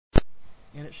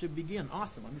And it should begin.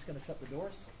 Awesome. I'm just going to shut the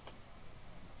doors.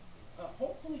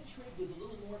 Hopefully trig is a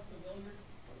little more familiar,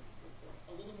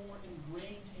 a little more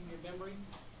ingrained in your memory.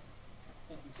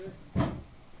 Thank you, sir.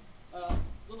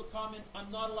 Little comment,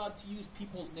 I'm not allowed to use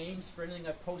people's names for anything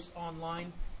I post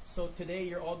online. So today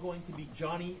you're all going to be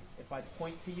Johnny if I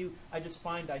point to you. I just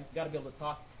find I got to be able to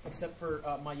talk, except for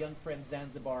my young friend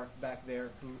Zanzibar back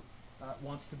there who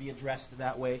wants to be addressed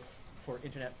that way for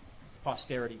internet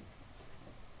posterity.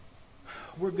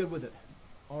 We're good with it.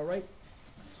 All right?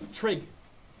 Trig.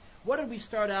 What did we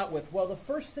start out with? Well, the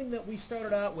first thing that we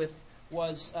started out with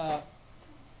was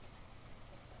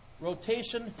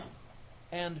rotation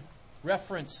and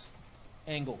reference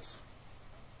angles.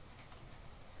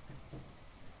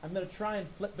 I'm going to try and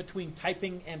flip between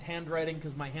typing and handwriting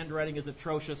because my handwriting is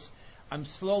atrocious. I'm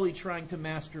slowly trying to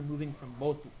master moving from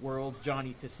both worlds,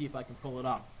 Johnny, to see if I can pull it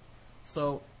off.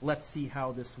 So let's see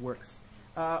how this works.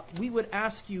 We would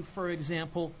ask you, for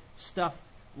example, stuff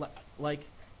like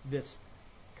this.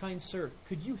 Kind sir,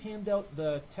 could you hand out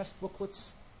the test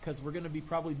booklets? Because we're going to be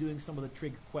probably doing some of the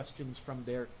trig questions from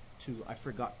there too. I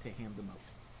forgot to hand them out.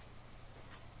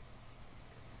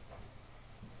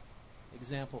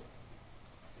 Example.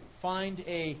 Find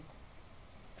a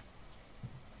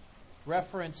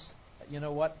reference. You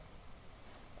know what?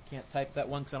 I can't type that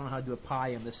one because I don't know how to do a pi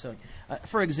in this thing.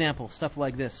 For example, stuff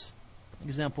like this.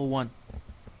 Example 1.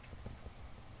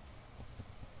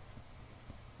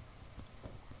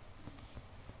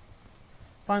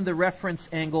 Find the reference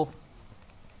angle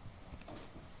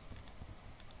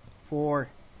for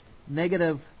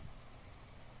negative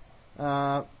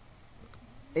 8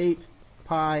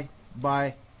 pi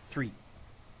by 3.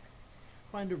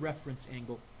 Find a reference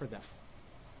angle for that.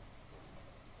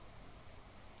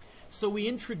 So we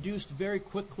introduced very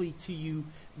quickly to you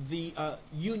the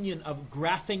union of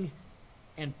graphing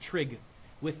and trig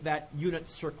with that unit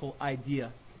circle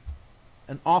idea.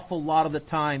 An awful lot of the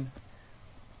time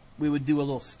we would do a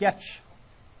little sketch.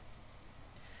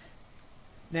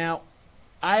 Now,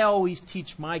 I always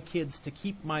teach my kids to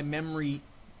keep my memory,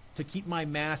 to keep my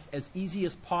math as easy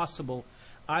as possible.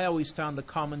 I always found the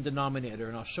common denominator,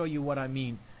 and I'll show you what I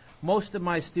mean. Most of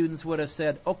my students would have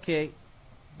said, okay,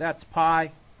 that's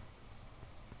pi,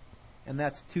 and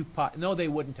that's 2 pi. No, they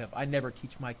wouldn't have. I never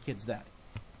teach my kids that.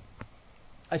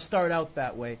 I start out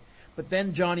that way. But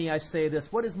then, Johnny, I say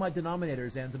this, what is my denominator,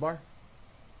 Zanzibar?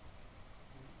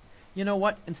 You know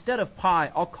what? Instead of pi,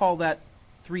 I'll call that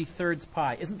 3/3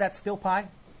 pi. Isn't that still pi?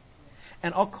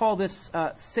 And I'll call this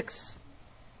 6/3.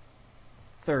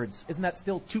 Isn't that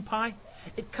still 2 pi?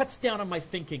 It cuts down on my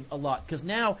thinking a lot because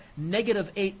now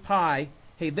negative 8 pi,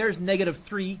 hey, there's negative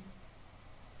 3,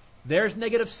 there's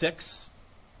negative 6.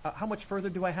 How much further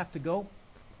do I have to go?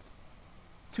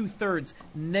 2/3,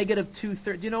 negative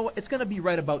 2/3. You know what? It's going to be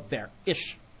right about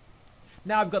there-ish.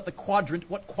 Now I've got the quadrant.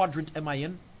 What quadrant am I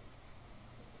in?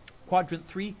 Quadrant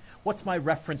 3. What's my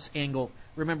reference angle?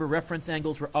 Remember, reference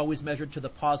angles were always measured to the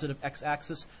positive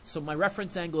x-axis. So my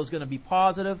reference angle is going to be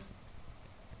positive.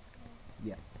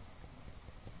 Yeah.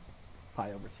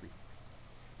 Pi over 3.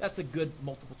 That's a good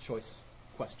multiple choice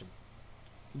question.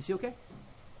 Can you see okay?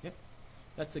 Yeah.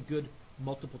 That's a good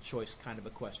multiple choice kind of a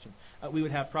question. We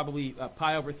would have probably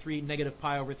pi over 3, negative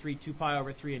pi over 3, 2 pi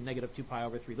over 3, and negative 2 pi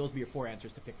over 3. Those would be your 4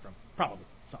 answers to pick from. Probably.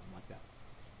 Something like that.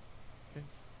 Okay.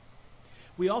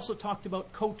 We also talked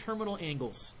about coterminal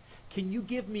angles. Can you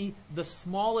give me the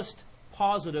smallest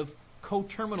positive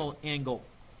coterminal angle?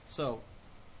 So,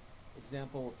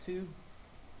 example 2.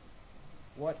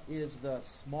 What is the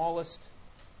smallest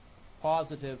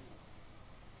positive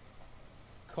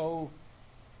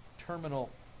coterminal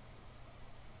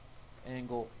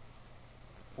angle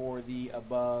for the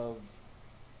above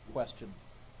question?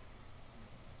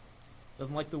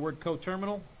 Doesn't like the word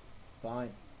coterminal?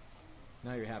 Fine.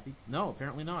 Now you're happy. No,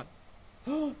 apparently not.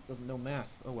 Doesn't know math.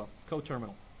 Oh well.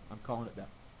 Coterminal. I'm calling it that.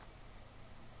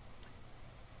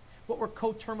 What were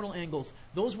coterminal angles?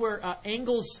 Those were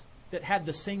angles that had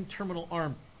the same terminal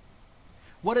arm.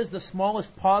 What is the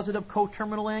smallest positive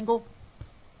coterminal angle?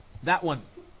 That one.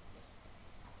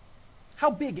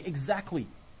 How big exactly?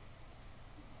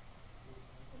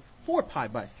 4 pi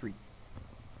by 3. Do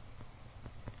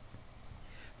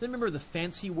you remember the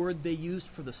fancy word they used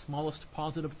for the smallest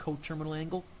positive coterminal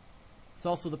angle? It's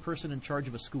also the person in charge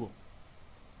of a school.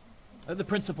 The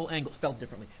principal angle, spelled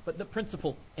differently, but the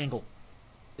principal angle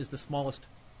is the smallest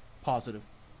positive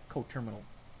coterminal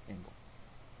angle.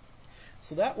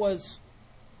 So that was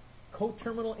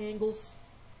coterminal angles,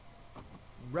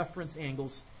 reference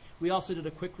angles. We also did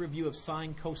a quick review of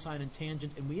sine, cosine, and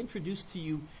tangent, and we introduced to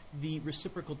you the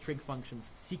reciprocal trig functions,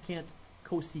 secant,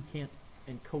 cosecant,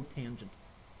 and cotangent.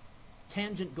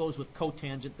 Tangent goes with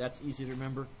cotangent. That's easy to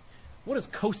remember. What does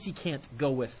cosecant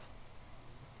go with?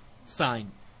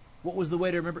 Sine. What was the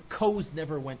way to remember? Cos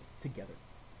never went together.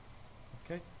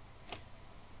 Okay.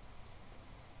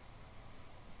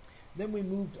 Then we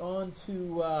moved on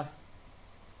to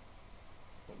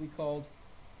what we called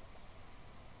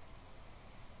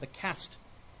the cast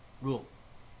rule.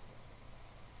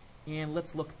 And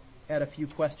let's look at a few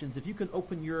questions. If you can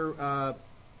open your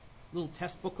little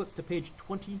test booklets to page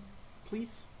 20,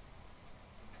 please.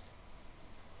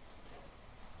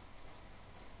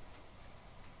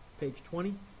 Page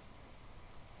 20.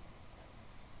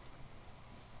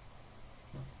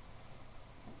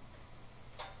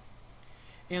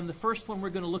 And the first one we're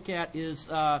going to look at is,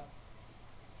 I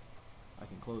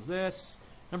can close this,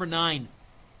 number 9.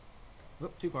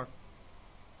 Whoop, too far.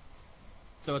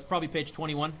 So it's probably page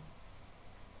 21.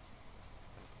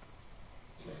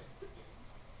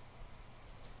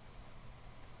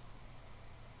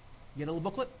 Get a little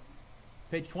booklet?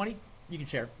 Page 20? You can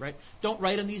share, right? Don't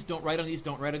write on these, don't write on these,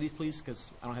 don't write on these, please,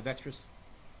 because I don't have extras.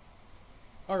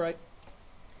 All right.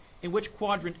 In which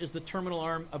quadrant is the terminal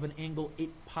arm of an angle 8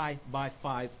 pi by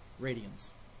 5 radians?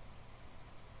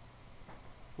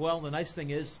 Well, the nice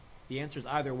thing is the answer is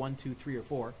either 1, 2, 3, or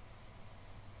 4.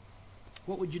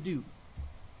 What would you do?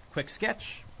 Quick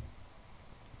sketch.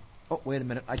 Oh, wait a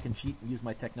minute. I can cheat and use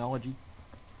my technology.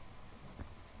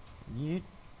 Yeah,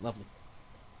 lovely.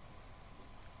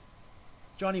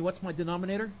 Johnny, what's my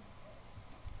denominator?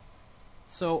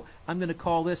 So I'm going to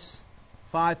call this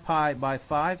 5 pi by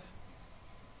 5.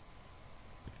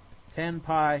 10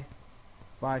 pi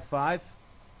by 5.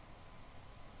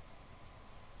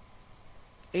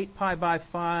 8 pi by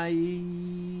 5.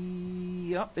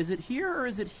 Oh, is it here or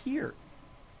is it here?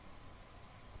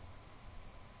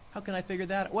 How can I figure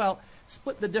that out? Well,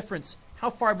 split the difference. How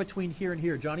far between here and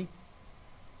here, Johnny?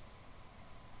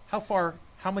 How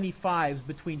many 5s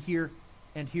between here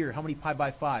and here? How many pi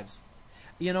by 5s?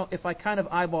 You know, if I kind of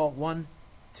eyeball 1,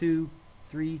 2,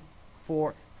 3,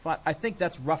 4, 5, I think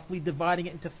that's roughly dividing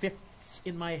it into fifths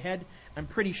in my head. I'm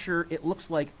pretty sure it looks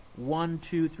like 1,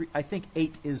 2, 3. I think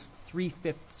 8 is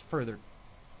 3/5 further.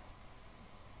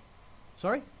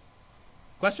 Sorry?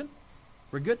 Question?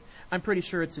 We're good? I'm pretty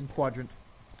sure it's in quadrant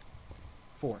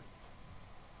 4.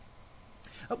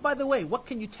 By the way, what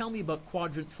can you tell me about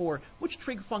quadrant 4? Which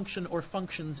trig function or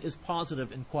functions is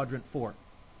positive in quadrant 4?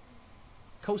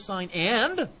 Cosine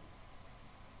and?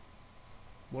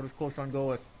 What does cosine go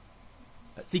with?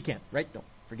 Secant, right? Don't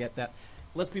forget that.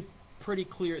 Let's be pretty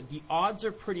clear. The odds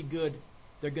are pretty good.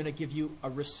 They're going to give you a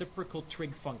reciprocal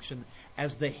trig function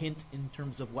as the hint in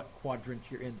terms of what quadrant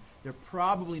you're in. They're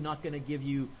probably not going to give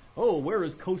you, oh, where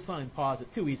is cosine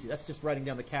positive? Too easy. That's just writing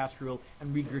down the cast rule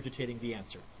and regurgitating the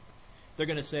answer. They're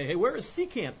going to say, hey, where is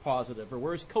secant positive? Or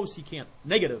where is cosecant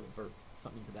negative? Or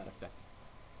something to that effect.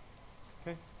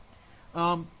 Okay?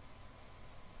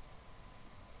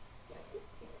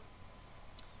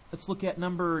 Let's look at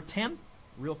number 10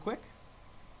 real quick.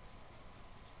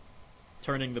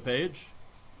 Turning the page.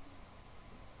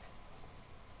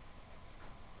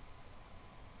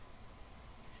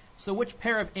 So which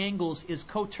pair of angles is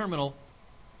coterminal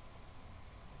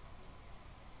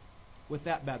with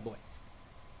that bad boy?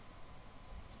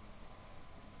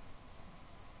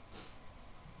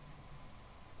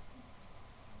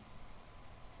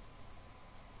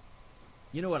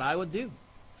 You know what I would do?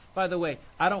 By the way,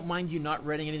 I don't mind you not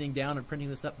writing anything down and printing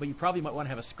this up, but you probably might want to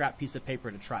have a scrap piece of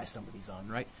paper to try some of these on,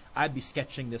 right? I'd be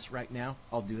sketching this right now.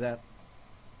 I'll do that.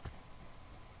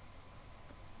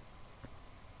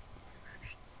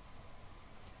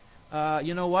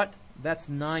 You know what? That's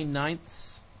 9/9.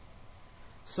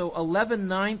 So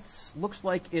 11/9 looks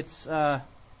like it's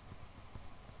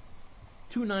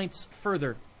 2/9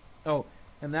 further. Oh,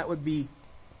 and that would be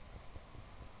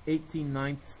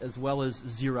 18/9 as well as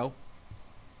 0.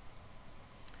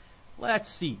 Let's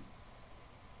see.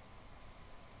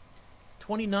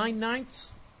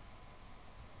 29/9,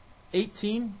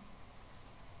 18,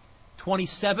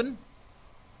 27,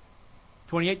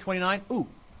 28, 29. Ooh,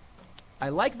 I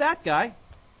like that guy.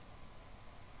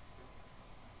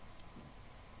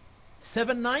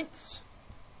 7/9.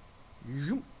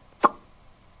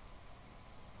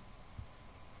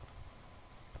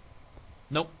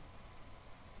 Nope.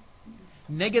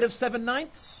 Negative 7/9.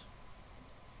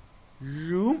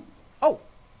 Oh.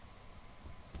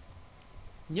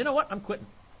 You know what? I'm quitting.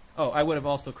 Oh, I would have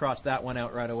also crossed that one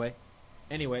out right away.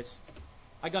 Anyways,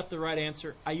 I got the right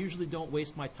answer. I usually don't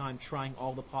waste my time trying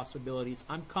all the possibilities.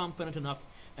 I'm confident enough,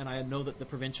 and I know that the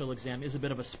provincial exam is a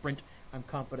bit of a sprint. I'm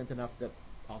confident enough that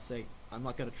I'll say, I'm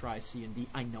not going to try C and D.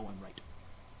 I know I'm right.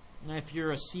 Now, if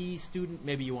you're a C student,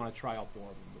 maybe you want to try all 4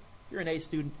 of them. If you're an A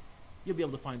student, you'll be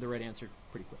able to find the right answer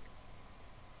pretty quick.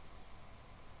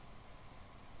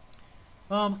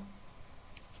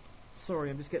 Sorry,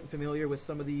 I'm just getting familiar with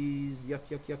some of these.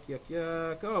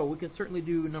 Yuck. Oh, we can certainly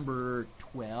do number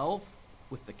 12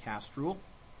 with the cast rule.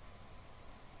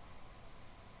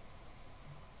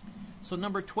 So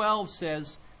number 12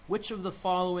 says, which of the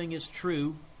following is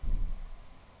true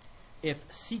if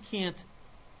secant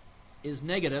is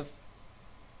negative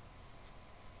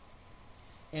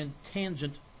and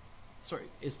tangent,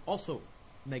 is also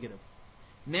negative?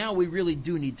 Now we really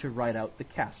do need to write out the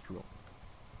cast rule.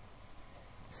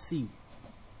 C-A-S-T.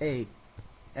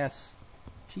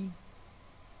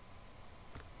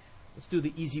 Let's do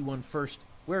the easy one first.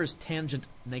 Where is tangent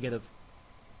negative?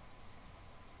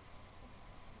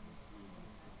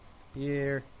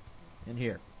 Here and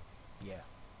here. Yeah.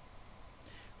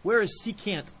 Where is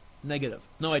secant negative?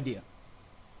 No idea.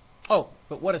 Oh,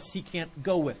 but what does secant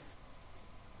go with?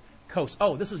 Cos.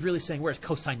 Oh, this is really saying where is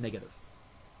cosine negative?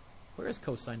 Where is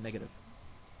cosine negative?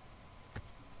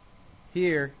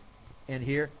 Here and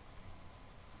here.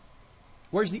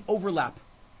 Where's the overlap?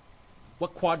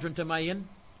 What quadrant am I in?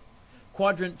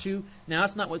 Quadrant 2. Now,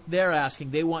 that's not what they're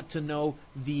asking. They want to know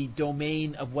the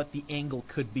domain of what the angle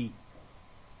could be.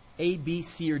 A, B,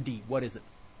 C, or D. What is it?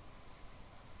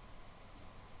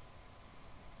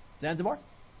 Zanzibar?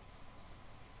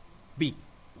 B.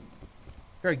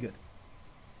 Very good.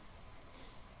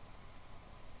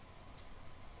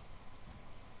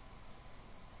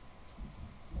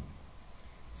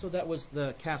 So that was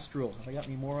the cast rule. Have I got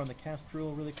any more on the cast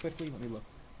rule really quickly? Let me look.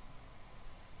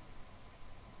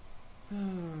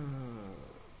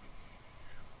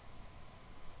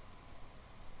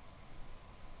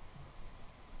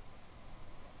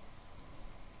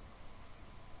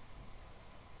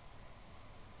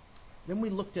 Then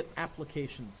we looked at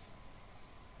applications.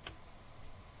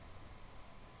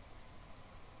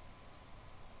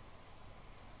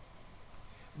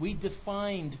 We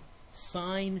defined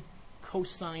sine,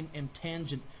 cosine, and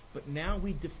tangent, but now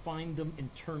we define them in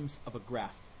terms of a graph.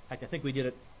 In fact, I think we did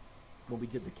it when we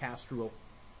did the cast rule.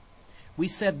 We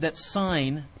said that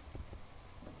sine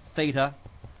theta,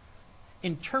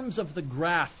 in terms of the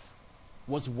graph,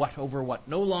 was what over what?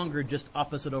 No longer just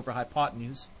opposite over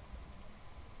hypotenuse.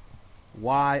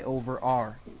 Y over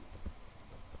R.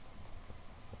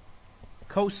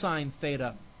 Cosine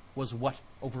theta was what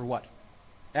over what?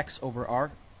 X over R.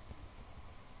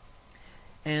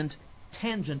 And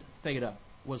tangent theta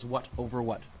was what over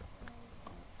what?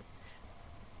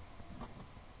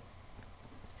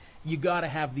 You got to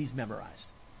have these memorized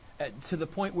to the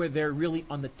point where they're really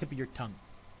on the tip of your tongue.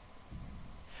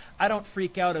 I don't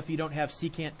freak out if you don't have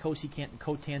secant, cosecant, and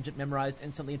cotangent memorized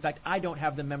instantly. In fact, I don't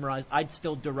have them memorized. I'd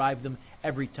still derive them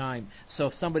every time. So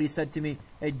if somebody said to me,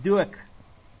 hey, Dueck,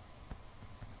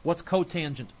 what's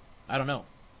cotangent? I don't know.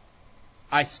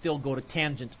 I still go to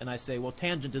tangent, and I say, well,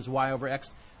 tangent is y over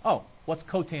x. Oh, what's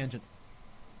cotangent?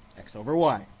 X over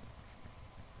y.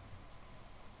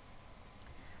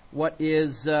 What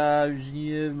is secant?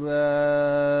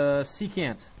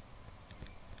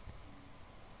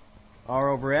 R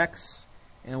over x.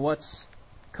 And what's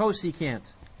cosecant?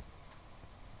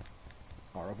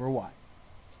 R over y.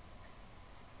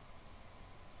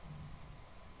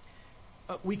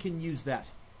 We can use that.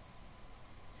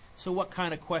 So what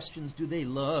kind of questions do they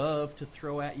love to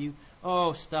throw at you?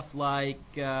 Oh, stuff like,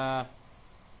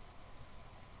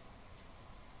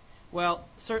 well,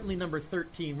 certainly number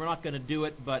 13. We're not going to do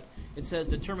it, but it says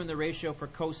determine the ratio for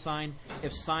cosine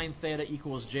if sine theta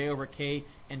equals j over k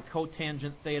and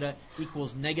cotangent theta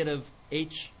equals negative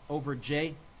h over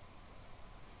j.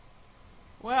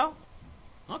 Well,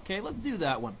 okay, let's do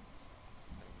that one.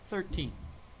 13.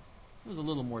 There's a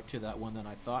little more to that one than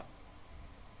I thought.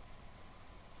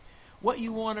 What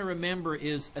you want to remember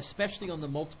is, especially on the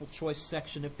multiple choice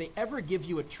section, if they ever give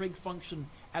you a trig function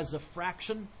as a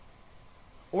fraction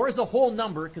or as a whole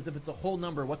number, because if it's a whole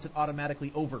number, what's it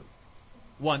automatically over?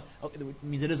 1. Okay, it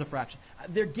means it is a fraction.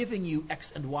 They're giving you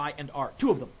x and y and r. Two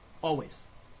of them, always.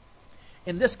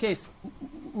 In this case,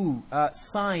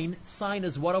 sine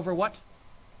is what over what?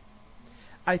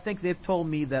 I think they've told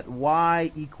me that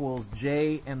y equals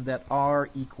j and that r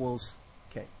equals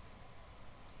k.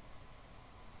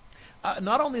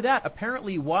 Not only that,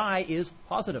 apparently y is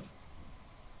positive.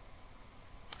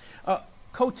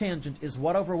 Cotangent is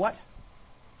what over what?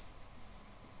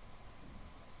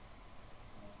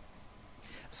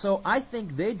 So I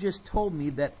think they just told me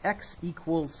that x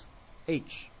equals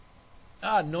h.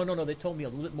 No. They told me a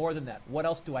little bit more than that. What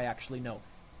else do I actually know?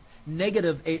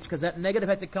 Negative h, because that negative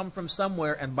had to come from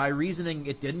somewhere, and by reasoning,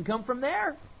 it didn't come from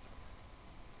there.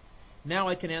 Now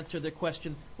I can answer the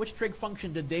question, which trig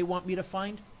function did they want me to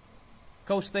find?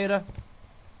 Cos theta,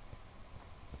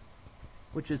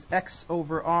 which is x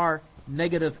over r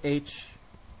negative h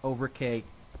over k.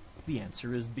 The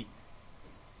answer is B.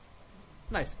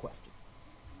 Nice question.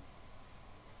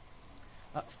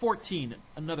 14,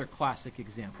 another classic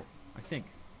example, I think.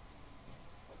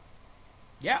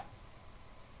 Yeah.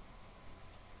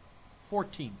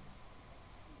 14.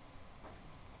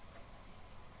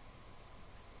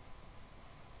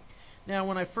 Now,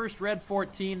 when I first read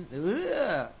 14,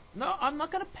 no, I'm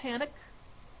not going to panic.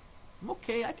 I'm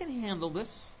okay, I can handle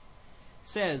this.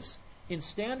 Says, in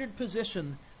standard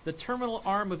position, the terminal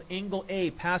arm of angle A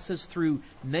passes through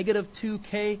negative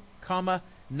 2k, comma,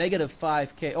 negative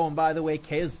 5k. Oh, and by the way,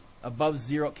 k is above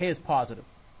 0. K is positive.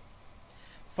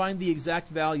 Find the exact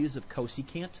values of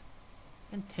cosecant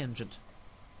and tangent.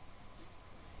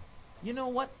 You know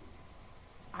what?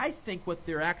 I think what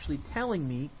they're actually telling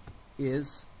me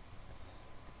is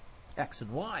x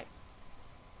and y.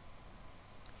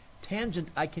 Tangent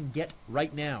I can get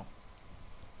right now.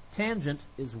 Tangent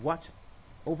is what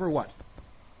over what?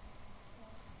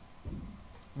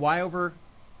 Y over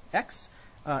x?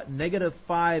 Negative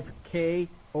 5k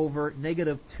over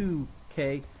negative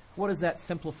 2k. What does that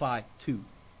simplify to?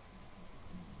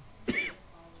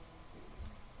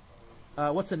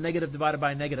 What's a negative divided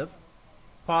by a negative?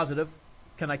 Positive.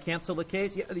 Can I cancel the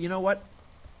k's? Yeah, you know what?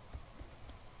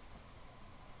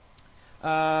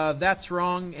 That's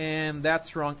wrong, and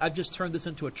that's wrong. I've just turned this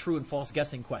into a true and false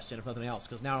guessing question, if nothing else,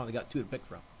 because now I only got 2 to pick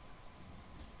from.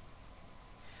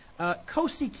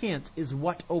 Cosecant is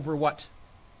what over what?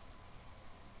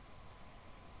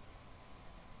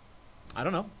 I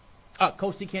don't know.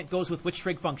 Cosecant goes with which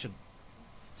trig function?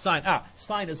 Sine.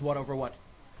 Sine is what over what?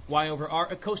 Y over r.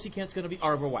 Cosecant's going to be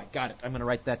r over y. Got it. I'm going to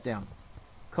write that down.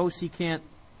 Cosecant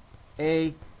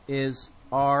A is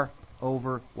r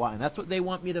over y. And that's what they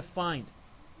want me to find.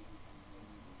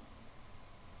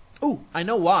 Ooh, I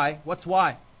know y. What's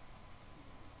y?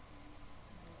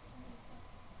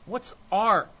 What's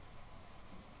r?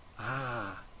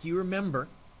 Do you remember?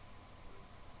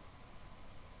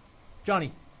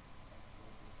 Johnny.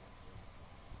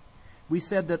 We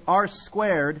said that r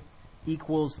squared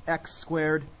equals x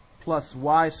squared plus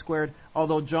y squared.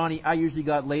 Although, Johnny, I usually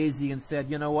got lazy and said,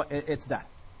 you know what, it's that.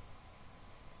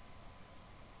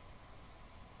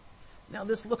 Now,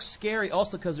 this looks scary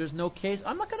also because there's no k's.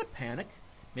 I'm not going to panic.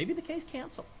 Maybe the k's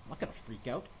cancel. I'm not going to freak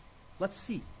out. Let's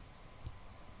see.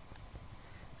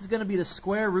 This is going to be the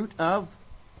square root of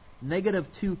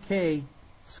negative 2k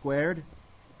squared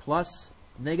plus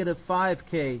negative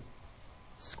 5k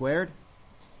squared.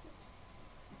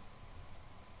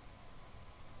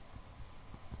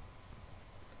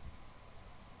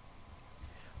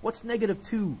 What's negative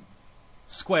 2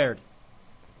 squared?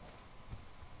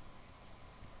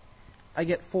 I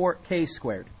get 4k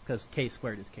squared, because k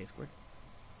squared is k squared.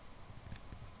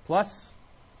 Plus,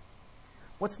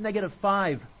 what's negative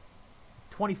 5?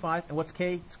 25. And what's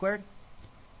k squared?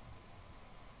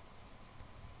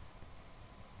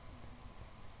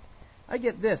 I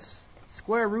get this,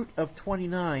 square root of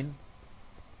 29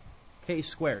 k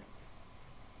squared.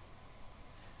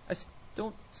 I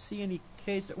don't see any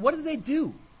k's. What did they do?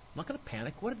 I'm not going to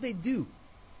panic. What did they do?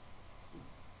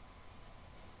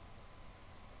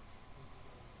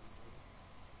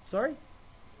 Sorry?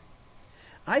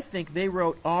 I think they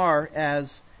wrote r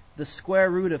as the square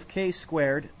root of k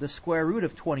squared, the square root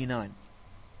of 29.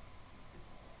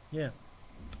 Yeah.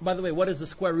 By the way, what is the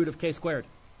square root of k squared?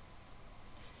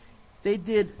 They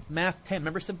did math 10.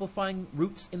 Remember simplifying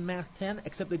roots in math 10?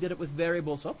 Except they did it with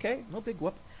variables. Okay, no big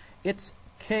whoop. It's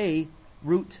k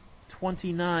root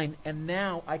 29, and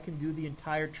now I can do the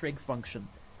entire trig function.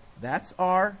 That's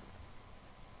r.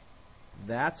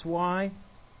 That's y.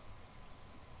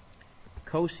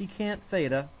 Cosecant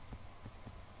theta,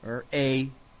 or A,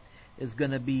 is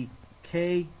going to be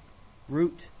k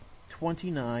root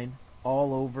 29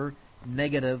 all over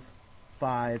negative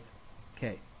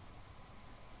 5k.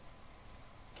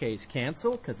 K's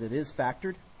cancel because it is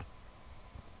factored.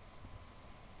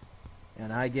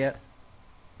 And I get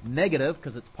negative,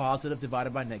 because it's positive,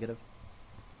 divided by negative,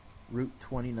 root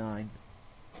 29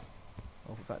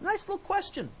 over 5. Nice little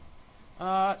question.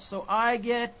 So I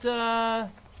get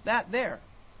that there.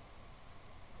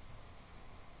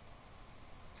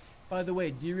 By the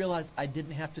way, do you realize I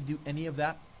didn't have to do any of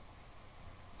that?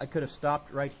 I could have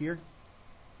stopped right here.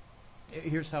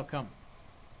 Here's how come.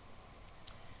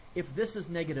 If this is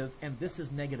negative and this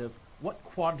is negative, what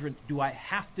quadrant do I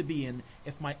have to be in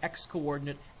if my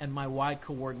x-coordinate and my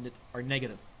y-coordinate are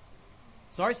negative?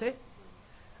 Sorry, say?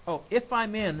 Oh, if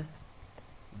I'm in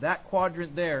that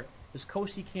quadrant there, Is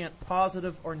cosecant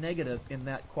positive or negative in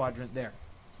that quadrant there?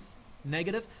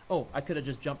 Negative? Oh, I could have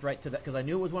just jumped right to that because I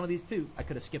knew it was one of these two. I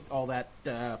could have skipped all that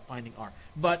finding R.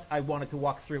 But I wanted to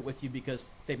walk through it with you because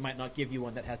they might not give you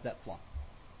one that has that flaw.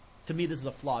 To me, this is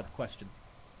a flawed question.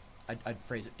 I'd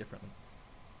phrase it differently.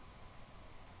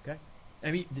 Okay?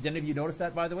 Did any of you notice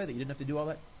that, by the way, that you didn't have to do all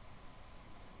that?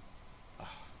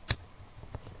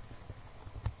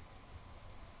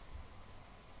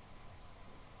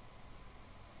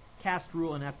 Cast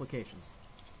rule and applications.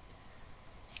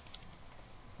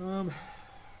 No.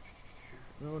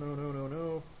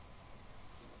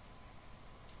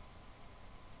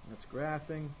 That's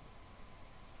graphing.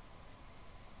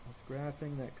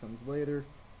 That comes later.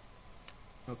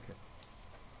 Okay.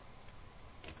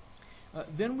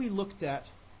 Then we looked at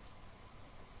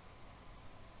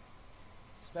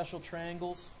special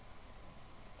triangles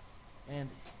and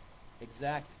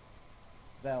exact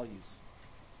values.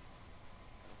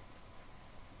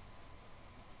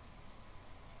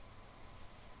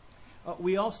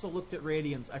 We also looked at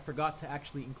radians. I forgot to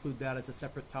actually include that as a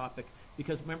separate topic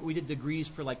because remember we did degrees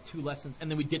for like 2 lessons and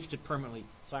then we ditched it permanently.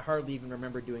 So I hardly even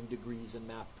remember doing degrees in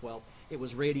Math 12. It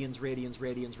was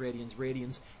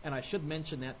radians, and I should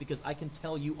mention that because I can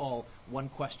tell you all one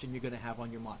question you're going to have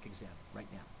on your mock exam right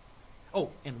now.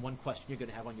 Oh, and one question you're going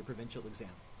to have on your provincial exam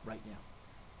right now.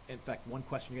 In fact, one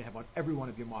question you're going to have on every one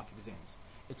of your mock exams.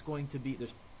 It's going to be,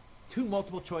 there's 2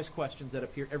 multiple choice questions that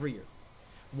appear every year.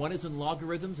 One is in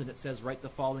logarithms, and it says write the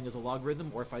following as a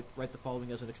logarithm, or if I write the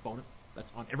following as an exponent.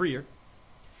 That's on every year.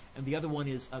 And the other one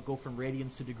is go from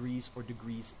radians to degrees or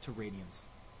degrees to radians.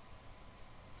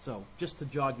 So, just to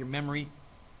jog your memory,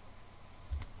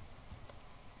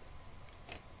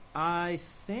 I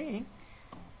think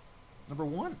number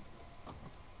 1. Let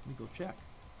me go check.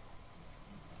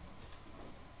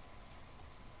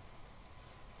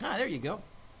 There you go.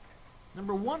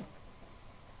 Number 1.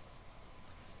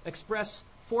 Express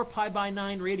 4 pi by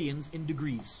 9 radians in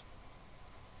degrees.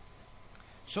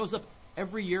 Shows up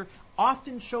every year.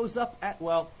 Often shows up at,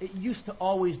 well, it used to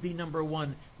always be number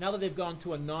 1. Now that they've gone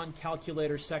to a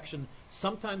non-calculator section,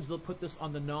 sometimes they'll put this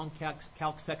on the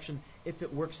non-calc section if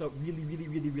it works out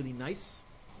really nice.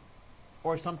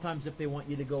 Or sometimes if they want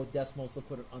you to go decimals, they'll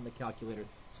put it on the calculator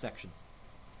section.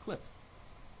 Clip.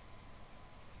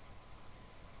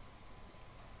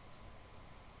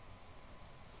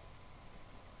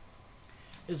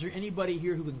 Is there anybody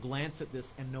here who can glance at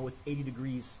this and know it's 80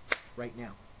 degrees right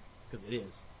now? Because it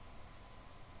is.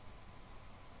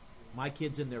 My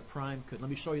kids in their prime could. Let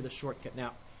me show you the shortcut.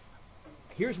 Now,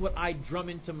 here's what I drum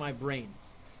into my brain.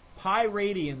 Pi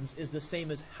radians is the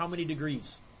same as how many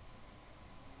degrees?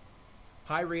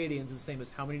 Pi radians is the same as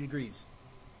how many degrees?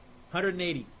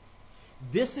 180.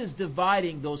 This is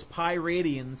dividing those pi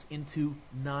radians into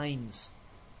 9s.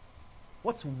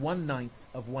 What's 1/9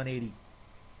 of 180?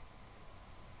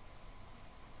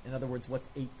 In other words, what's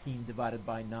 18 divided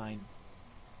by 9?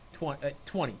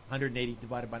 20. 180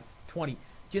 divided by 20. Do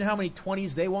you know how many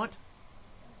 20s they want?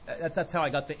 That's how I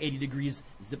got the 80 degrees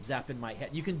zip-zap in my head.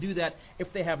 You can do that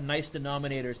if they have nice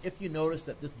denominators. If you notice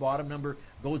that this bottom number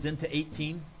goes into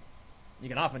 18, you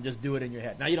can often just do it in your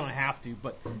head. Now, you don't have to,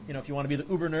 but if you want to be the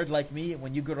uber nerd like me,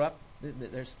 when you grow up,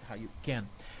 there's how you can.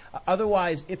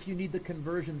 Otherwise, if you need the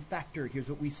conversion factor, here's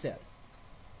what we said.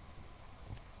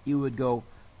 You would go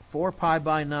 4 pi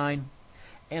by 9.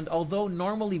 And although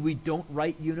normally we don't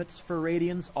write units for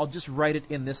radians, I'll just write it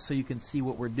in this so you can see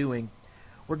what we're doing.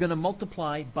 We're going to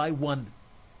multiply by 1.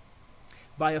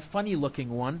 By a funny looking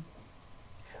 1.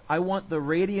 I want the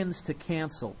radians to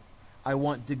cancel. I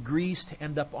want degrees to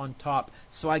end up on top.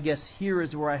 So I guess here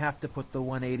is where I have to put the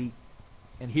 180.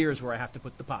 And here is where I have to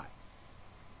put the pi.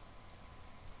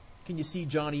 Can you see,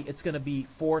 Johnny? It's going to be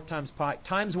 4 times pi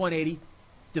times 180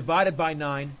 divided by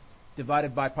 9.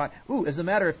 Divided by pi. Ooh, as a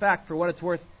matter of fact, for what it's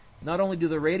worth, not only do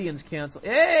the radians cancel,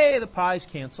 the pi's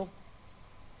cancel.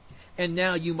 And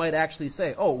now you might actually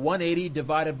say, 180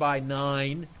 divided by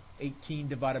 9, 18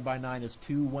 divided by 9 is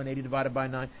 2, 180 divided by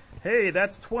 9. Hey,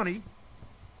 that's 20.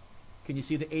 Can you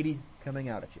see the 80 coming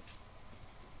out at you?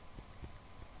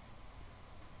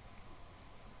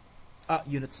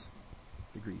 Units,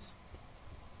 degrees.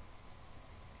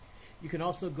 You can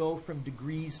also go from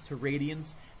degrees to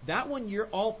radians. That one you're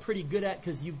all pretty good at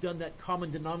because you've done that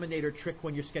common denominator trick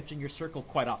when you're sketching your circle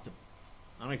quite often.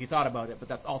 I don't know if you thought about it, but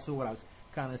that's also what I was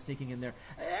kind of sneaking in there.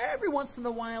 Every once in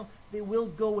a while, they will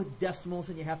go with decimals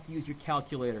and you have to use your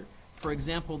calculator. For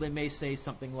example, they may say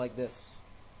something like this.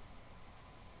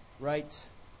 Write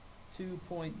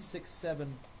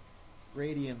 2.67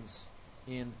 radians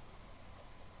in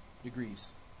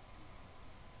degrees.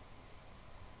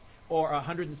 Or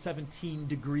 117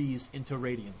 degrees into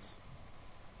radians.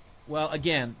 Well,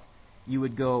 again, you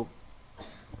would go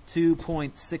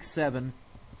 2.67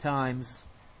 times.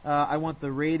 I want the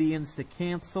radians to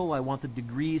cancel. I want the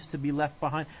degrees to be left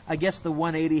behind. I guess the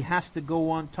 180 has to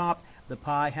go on top. The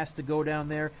pi has to go down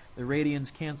there. The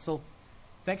radians cancel.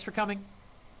 Thanks for coming.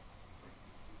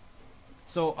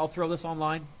 So I'll throw this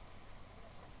online.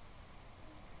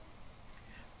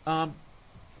 Now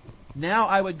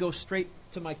I would go straight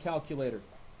to my calculator.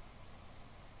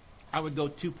 I would go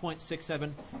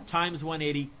 2.67 times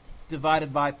 180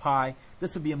 divided by pi.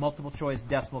 This would be a multiple choice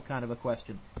decimal kind of a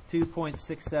question.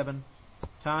 2.67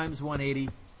 times 180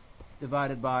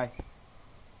 divided by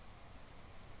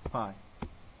pi.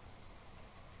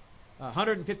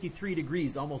 153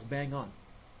 degrees, almost bang on.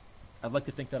 I'd like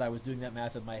to think that I was doing that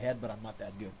math in my head, but I'm not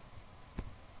that good.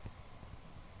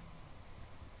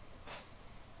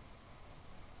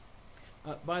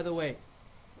 By the way,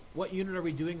 what unit are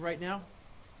we doing right now?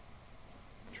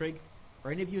 Trig?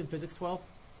 Are any of you in Physics 12?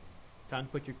 Time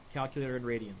to put your calculator in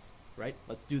radians, right?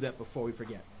 Let's do that before we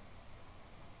forget.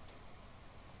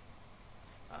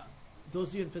 Those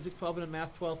of you in Physics 12 and in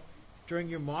Math 12, during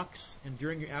your mocks and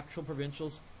during your actual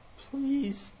provincials,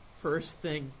 please, first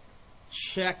thing,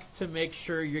 check to make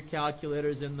sure your calculator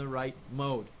is in the right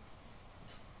mode.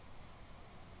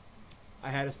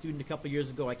 I had a student a couple years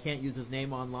ago, I can't use his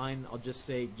name online, I'll just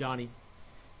say Johnny,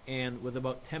 and with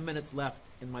about 10 minutes left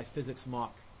in my physics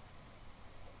mock,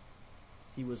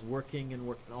 he was working and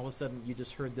working, and all of a sudden you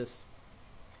just heard this.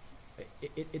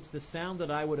 It's the sound that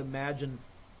I would imagine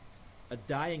a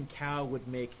dying cow would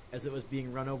make as it was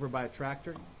being run over by a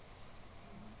tractor.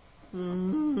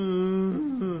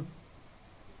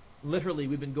 Literally,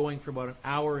 we've been going for about an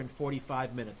hour and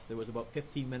 45 minutes. There was about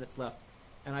 15 minutes left.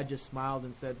 And I just smiled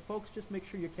and said, folks, just make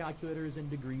sure your calculator is in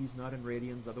degrees, not in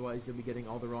radians. Otherwise, you'll be getting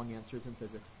all the wrong answers in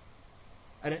physics.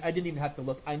 I didn't even have to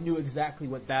look. I knew exactly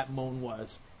what that moan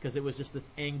was, because it was just this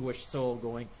anguished soul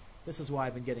going, this is why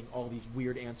I've been getting all these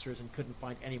weird answers and couldn't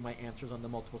find any of my answers on the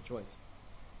multiple choice.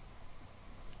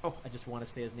 Oh, I just want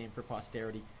to say his name for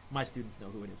posterity. My students know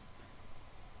who it is.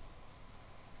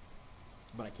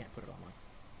 But I can't put it online.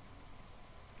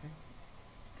 Okay?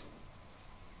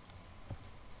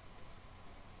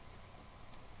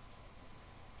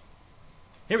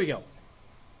 Here we go.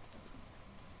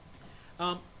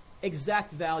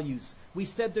 Exact values. We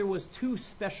said there was 2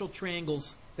 special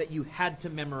triangles that you had to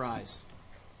memorize.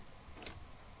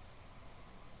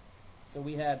 So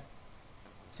we had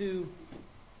 2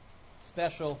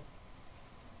 special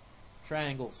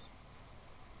triangles.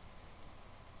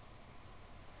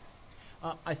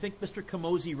 I think Mr.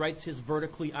 Kamosi writes his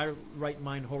vertically. I write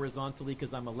mine horizontally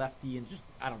because I'm a lefty and just,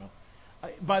 I don't know.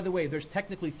 By the way, there's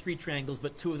technically 3 triangles,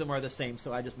 but 2 of them are the same,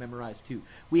 so I just memorized 2.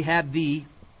 We had the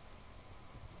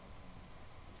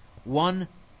 1,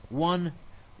 1,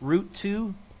 root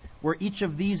 2, where each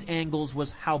of these angles was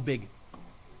how big?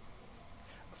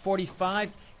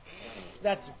 45.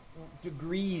 That's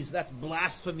degrees. That's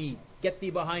blasphemy. Get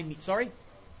thee behind me. Sorry?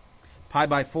 Pi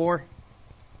by 4.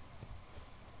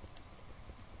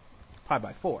 Pi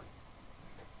by 4.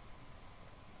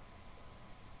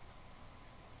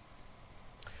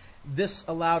 This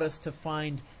allowed us to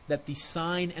find that the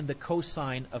sine and the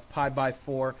cosine of pi by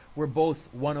 4 were both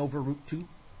 1 over root 2,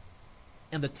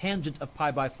 and the tangent of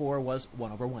pi by 4 was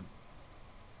 1 over 1.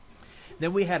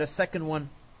 Then we had a second one.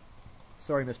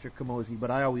 Sorry, Mr. Kamosi, but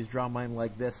I always draw mine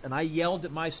like this. And I yelled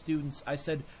at my students. I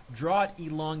said, draw it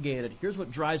elongated. Here's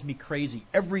what drives me crazy.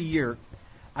 Every year,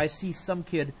 I see some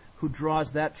kid who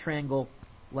draws that triangle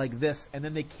like this, and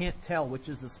then they can't tell which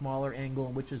is the smaller angle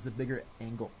and which is the bigger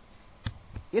angle.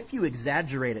 If you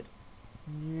exaggerate it,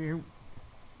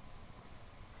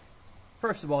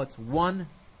 first of all, it's 1,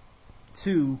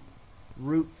 2,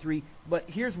 root 3. But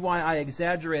here's why I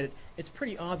exaggerate it. It's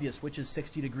pretty obvious which is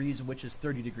 60 degrees and which is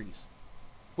 30 degrees.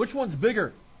 Which one's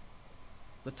bigger?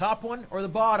 The top one or the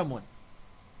bottom one?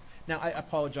 Now, I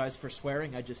apologize for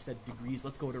swearing. I just said degrees.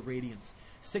 Let's go to radians.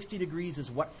 60 degrees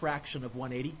is what fraction of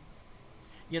 180?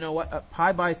 You know what?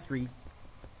 Pi by 3.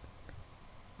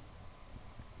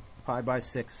 Pi by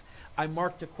 6. I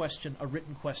marked a question, a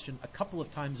written question, a couple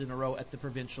of times in a row at the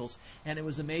provincials, and it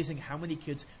was amazing how many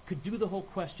kids could do the whole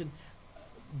question,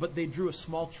 but they drew a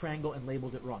small triangle and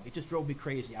labeled it wrong. It just drove me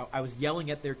crazy. I was yelling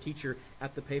at their teacher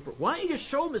at the paper, why don't you just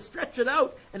show them to stretch it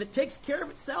out, and it takes care of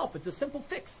itself. It's a simple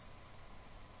fix.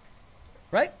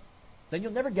 Right? Then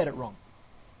you'll never get it wrong.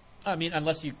 I mean,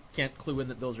 unless you can't clue in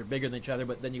that those are bigger than each other,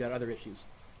 but then you got other issues.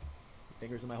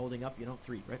 Fingers am I holding up? You know,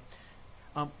 3, right?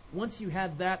 Once you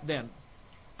had that, then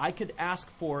I could ask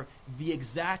for the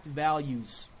exact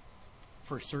values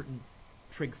for certain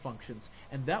trig functions.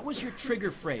 And that was your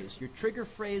trigger phrase. Your trigger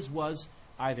phrase was,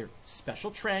 either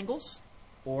special triangles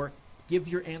or give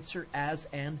your answer as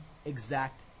an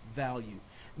exact value.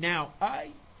 Now,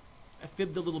 I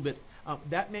fibbed a little bit.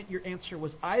 That meant your answer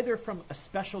was either from a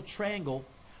special triangle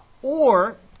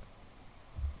or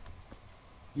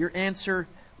your answer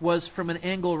was from an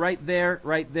angle right there,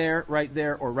 right there, right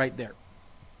there, or right there.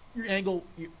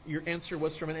 Your answer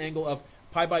was from an angle of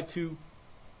pi by 2,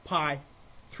 pi,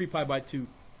 3 pi by 2,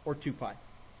 or 2 pi,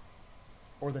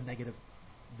 or the negative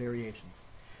variations.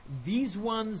 These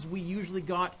ones we usually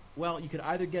got, well, you could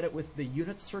either get it with the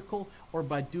unit circle or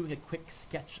by doing a quick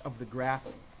sketch of the graph.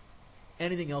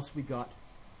 Anything else we got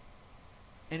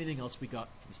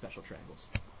from special triangles.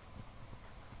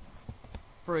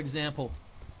 For example,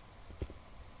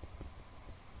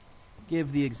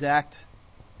 give the exact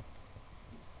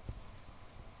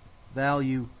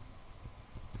value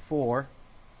for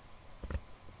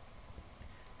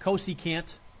cosecant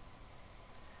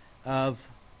of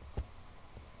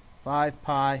 5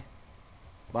 pi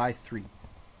by 3.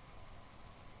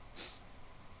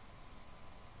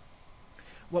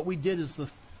 What we did is the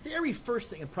very first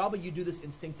thing, and probably you do this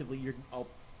instinctively, you're all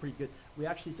pretty good. We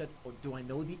actually said, oh, do I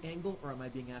know the angle or am I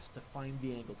being asked to find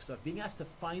the angle? Because if being asked to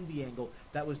find the angle,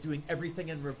 that was doing everything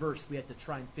in reverse. We had to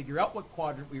try and figure out what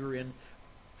quadrant we were in,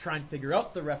 try and figure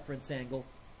out the reference angle,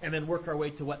 and then work our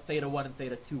way to what theta 1 and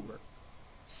theta 2 were.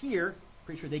 Here,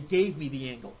 pretty sure they gave me the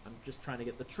angle. I'm just trying to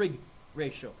get the trig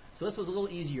ratio. So this was a little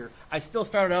easier. I still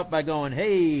started out by going,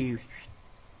 hey,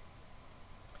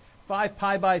 5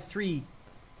 pi by 3.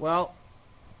 Well,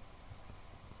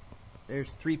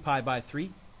 there's 3 pi by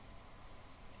 3.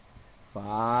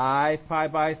 5 pi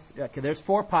by 3. Okay, there's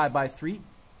 4 pi by 3.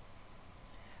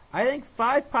 I think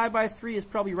 5 pi by 3 is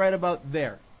probably right about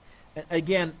there.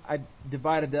 Again, I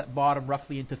divided that bottom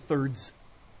roughly into thirds.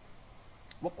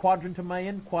 What quadrant am I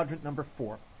in? Quadrant number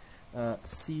 4.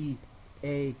 C,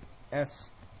 A,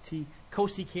 S, T.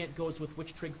 Cosecant goes with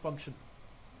which trig function?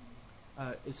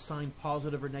 Is sign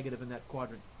positive or negative in that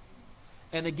quadrant?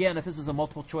 And again, if this is a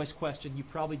multiple choice question, you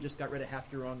probably just got rid of half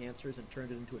your wrong answers and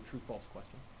turned it into a true-false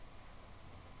question.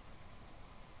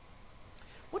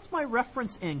 What's my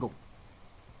reference angle?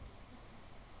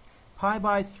 Pi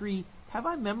by 3. Have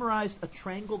I memorized a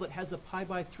triangle that has a pi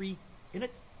by 3 in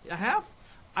it? I have.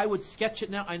 I would sketch it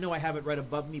now. I know I have it right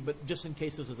above me, but just in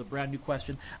case this is a brand new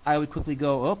question, I would quickly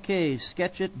go, okay,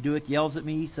 sketch it. Dueck yells at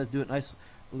me. He says, do it nice,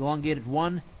 elongated.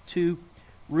 1, 2,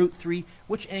 root 3.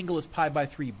 Which angle is pi by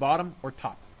 3, bottom or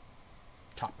top?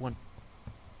 Top one.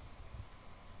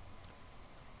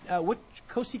 Which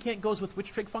cosecant goes with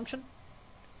which trig function?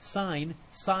 Sine.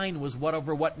 Sine was what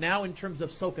over what now in terms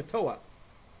of SOHCAHTOA?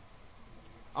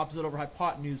 Opposite over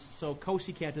hypotenuse. So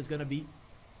cosecant is going to be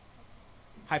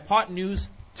hypotenuse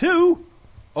 2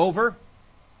 over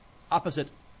opposite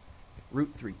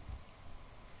root 3.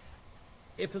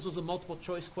 If this was a multiple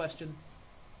choice question,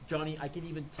 Johnny, I can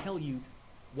even tell you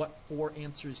what 4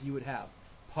 answers you would have.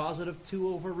 Positive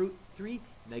 2 over root 3,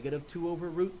 negative 2 over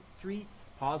root 3,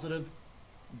 positive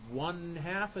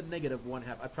 1/2 and negative 1/2.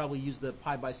 I probably used the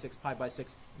pi by 6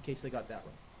 in case they got that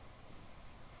wrong.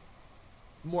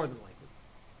 More than likely.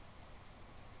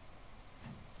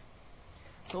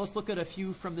 So let's look at a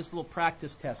few from this little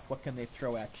practice test. What can they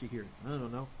throw at you here? I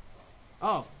don't know.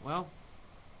 Oh, well.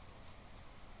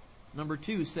 Number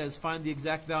 2 says find the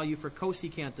exact value for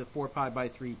cosecant of 4 pi by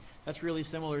 3. That's really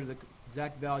similar to the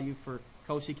exact value for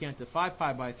cosecant of 5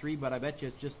 pi by 3, but I bet you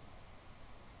it's just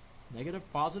negative,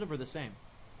 positive, or the same.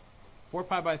 4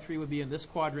 pi by 3 would be in this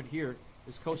quadrant here.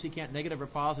 Is cosecant negative or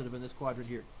positive in this quadrant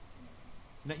here?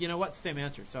 Now, you know what? Same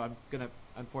answer. So I'm going to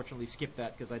unfortunately skip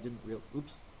that because I didn't real.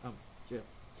 Oops.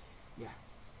 Yeah.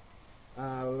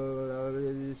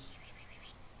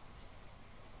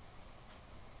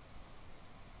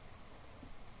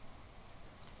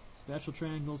 Special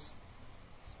triangles.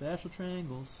 Special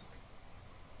triangles.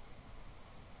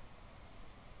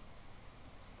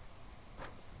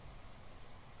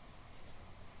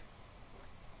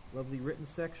 Lovely written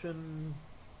section.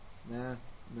 Nah.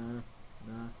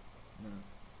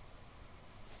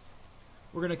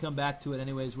 We're going to come back to it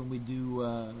anyways when we do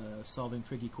solving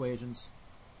trig equations.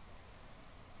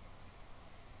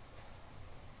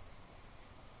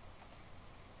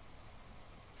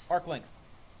 Arc length.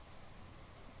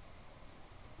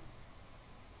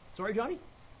 Sorry, Johnny?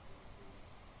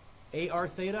 AR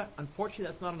theta? Unfortunately,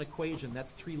 that's not an equation.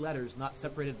 That's 3 letters, not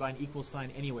separated by an equal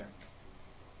sign anywhere.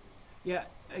 Yeah,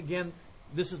 again,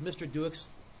 this is Mr. Dueck's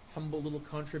humble little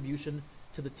contribution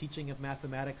to the teaching of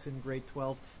mathematics in grade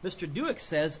 12. Mr. Dueck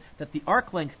says that the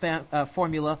arc length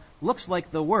formula looks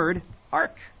like the word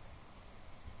arc.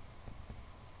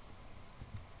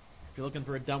 If you're looking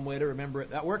for a dumb way to remember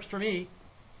it, that works for me.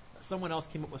 Someone else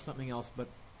came up with something else, but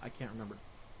I can't remember.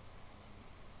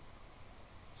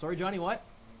 Sorry, Johnny, what?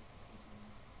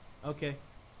 Okay.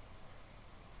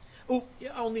 Oh,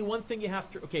 yeah, only one thing you have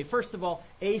to... Okay, first of all,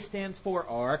 A stands for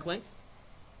arc length.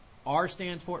 R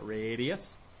stands for radius.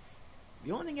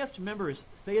 The only thing you have to remember is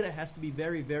theta has to be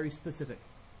very, very specific.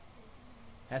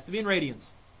 Has to be in radians.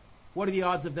 What are the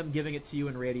odds of them giving it to you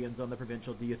in radians on the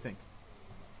provincial, do you think?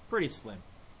 Pretty slim.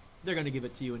 They're going to give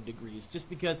it to you in degrees, just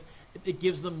because it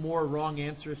gives them more wrong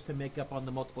answers to make up on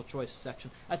the multiple choice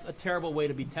section. That's a terrible way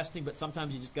to be testing, but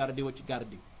sometimes you just got to do what you got to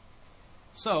do.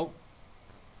 So,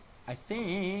 I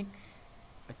think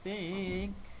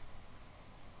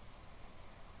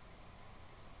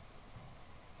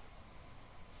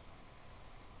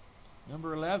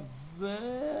number 11.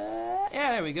 Yeah,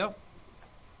 there we go.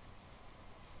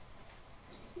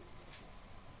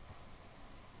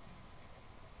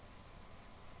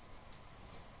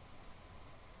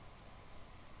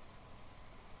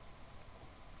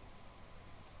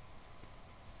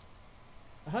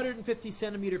 A 150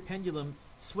 centimeter pendulum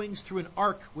swings through an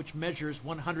arc which measures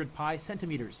 100 pi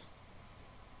centimeters.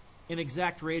 In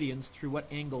exact radians, through what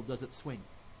angle does it swing?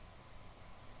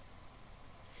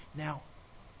 Now,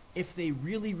 if they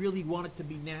really, really want it to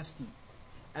be nasty,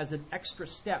 as an extra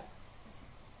step,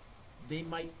 they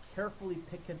might carefully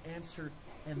pick an answer,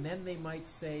 and then they might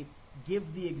say,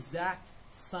 give the exact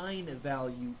sine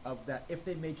value of that, if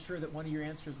they made sure that one of your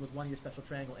answers was one of your special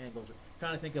triangle angles. Or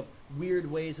trying to think of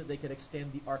weird ways that they could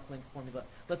extend the arc length formula.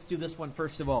 Let's do this one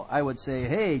first of all. I would say,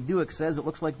 hey, Dueck says it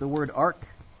looks like the word arc.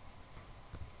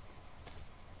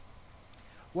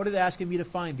 What are they asking me to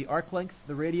find? The arc length,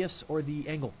 the radius, or the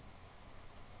angle?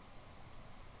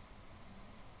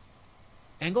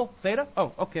 Angle? Theta?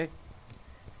 Oh, okay.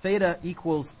 Theta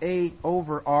equals A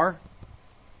over R.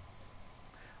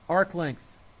 Arc length.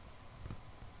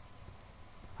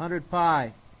 100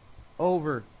 pi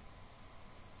over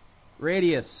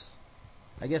radius.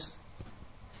 I guess.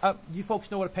 You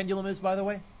folks know what a pendulum is, by the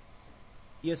way?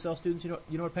 ESL students, you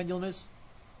know what a pendulum is?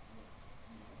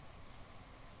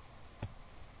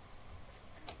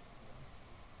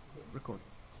 Record.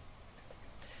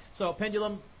 So a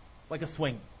pendulum, like a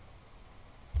swing.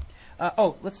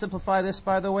 Let's simplify this,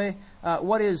 by the way.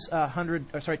 What is 100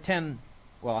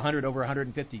 over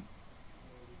 150?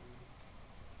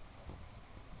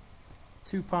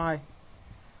 2 pi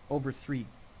over 3.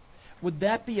 Would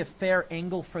that be a fair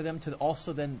angle for them to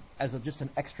also then, as just an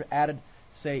extra added,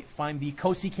 say, find the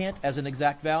cosecant as an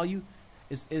exact value?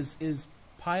 Is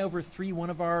pi over 3 one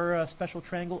of our special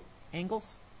triangle angles?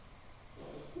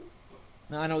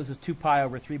 Now, I know this is 2 pi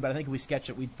over 3, but I think if we sketch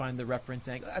it, we'd find the reference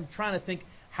angle. I'm trying to think,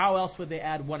 how else would they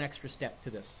add one extra step to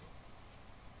this?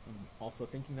 I'm also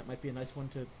thinking that might be a nice one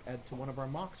to add to one of our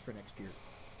mocks for next year.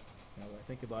 Now that I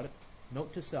think about it,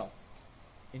 note to self.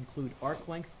 Include arc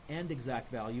length and exact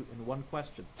value in one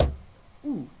question.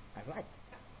 Ooh, I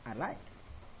like.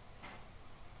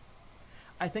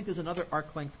 I think there's another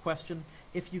arc length question.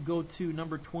 If you go to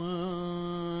number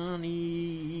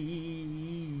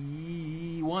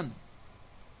 21,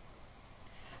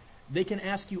 they can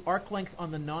ask you arc length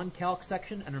on the non-calc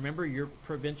section, and remember your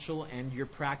provincial and your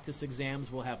practice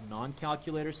exams will have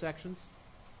non-calculator sections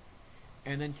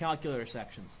and then calculator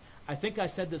sections. I think I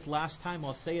said this last time,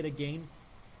 I'll say it again.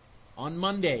 On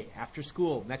Monday, after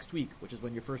school, next week, which is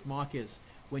when your first mock is,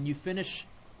 when you finish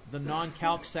the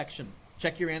non-calc section,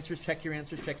 check your answers.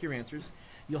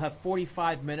 You'll have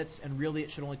 45 minutes, and really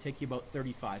it should only take you about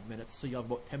 35 minutes, so you'll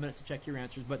have about 10 minutes to check your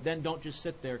answers. But then don't just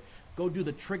sit there. Go do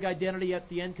the trig identity at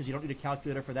the end, because you don't need a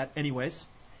calculator for that anyways,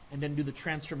 and then do the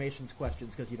transformations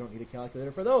questions, because you don't need a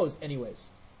calculator for those anyways.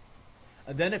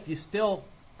 And then if you still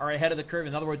are ahead of the curve,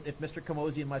 in other words, if Mr.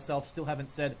 Kamosi and myself still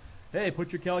haven't said, hey,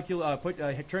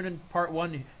 turn in part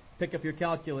 1, pick up your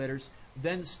calculators,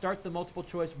 then start the multiple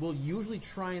choice. We'll usually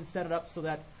try and set it up so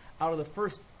that out of the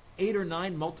first 8 or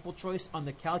 9 multiple choice on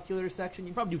the calculator section,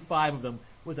 you can probably do 5 of them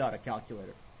without a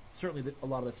calculator. Certainly a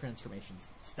lot of the transformations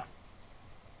stuff.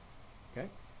 Okay?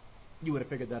 You would have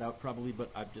figured that out probably, but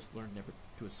I've just learned never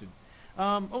to assume.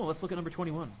 Let's look at number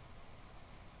 21.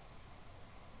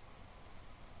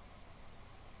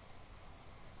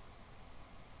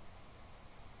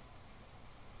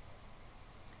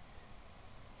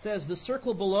 Says the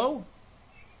circle below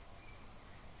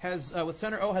has, with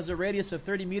center O, has a radius of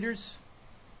 30 meters.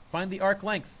 Find the arc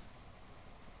length.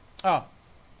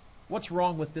 What's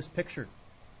wrong with this picture?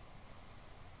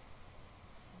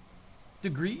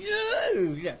 Degree?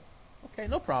 Yeah. Okay,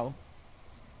 no problem.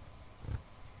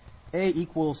 A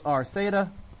equals R theta.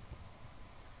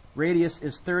 Radius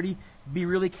is 30. Be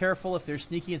really careful if they're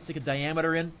sneaky and stick a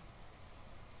diameter in.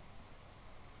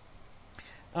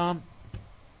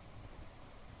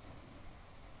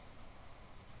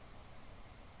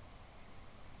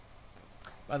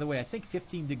 By the way, I think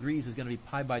 15 degrees is going to be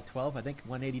pi by 12. I think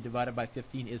 180 divided by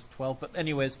 15 is 12. But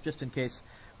anyways, just in case,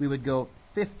 we would go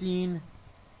 15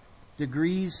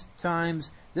 degrees times,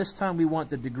 this time we want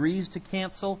the degrees to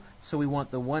cancel, so we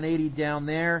want the 180 down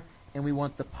there, and we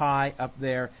want the pi up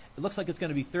there. It looks like it's going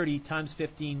to be 30 times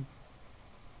 15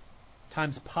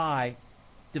 times pi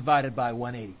divided by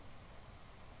 180.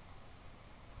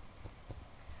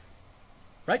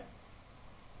 Right?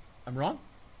 I'm wrong?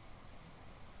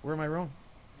 Where am I wrong?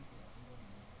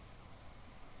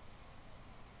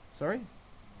 Sorry?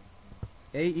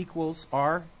 A equals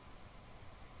R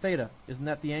theta. Isn't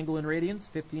that the angle in radians?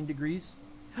 15 degrees.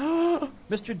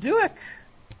 Mr. Dueck!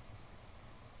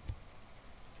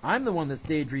 I'm the one that's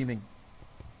daydreaming.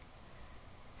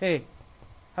 Hey,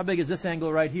 how big is this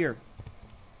angle right here?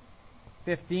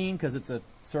 15, because it's a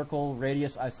circle,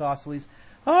 radius, isosceles.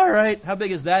 All right, how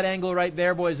big is that angle right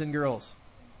there, boys and girls?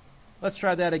 Let's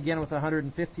try that again with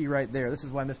 150 right there. This is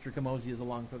why Mr. Kamosi is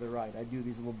along for the ride. I do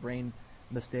these little brain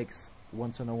mistakes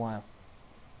once in a while.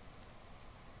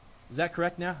 Is that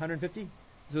correct now? 150?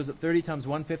 So is it 30 times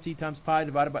 150 times pi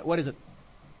divided by... What is it?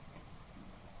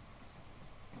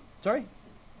 Sorry?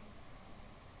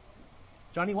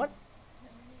 Johnny, what?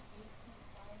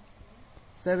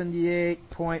 78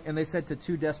 point, and they said to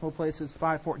 2 decimal places,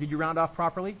 5-4. Did you round off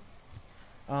properly?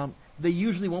 They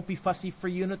usually won't be fussy for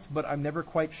units, but I'm never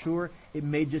quite sure. It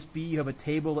may just be you have a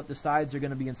table that decides they're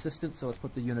going to be insistent, so let's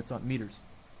put the units on meters.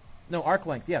 No, arc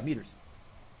length, yeah, meters.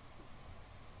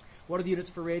 What are the units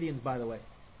for radians, by the way?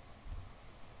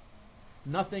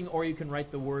 Nothing, or you can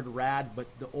write the word rad, but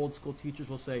the old school teachers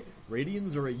will say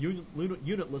radians are a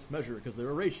unitless measure because they're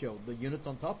a ratio. The units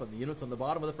on top and the units on the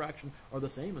bottom of the fraction are the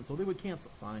same, and so they would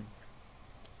cancel. Fine.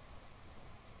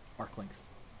 Arc length.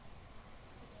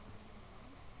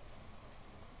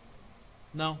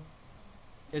 No.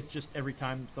 It's just every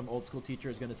time some old school teacher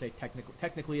is going to say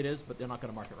technically it is, but they're not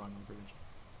going to mark it wrong on provincial.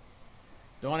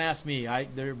 Don't ask me.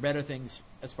 There are better things,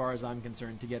 as far as I'm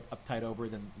concerned, to get uptight over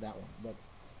than that one. But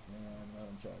I'm not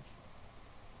in charge.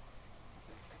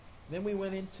 Then we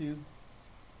went into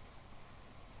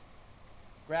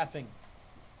graphing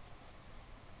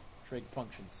trig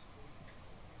functions.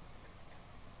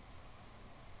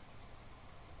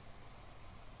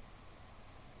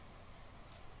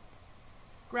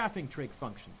 Graphing trig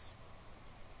functions.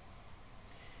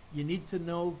 You need to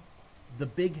know the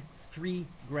big 3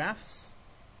 graphs.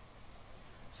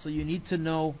 So you need to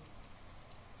know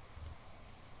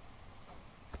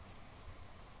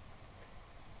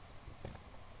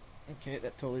okay,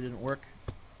 that totally didn't work.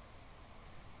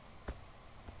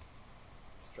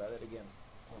 Let's try that again.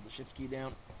 Hold the shift key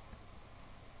down.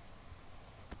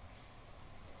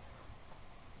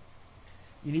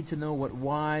 You need to know what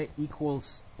y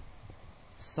equals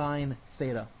sine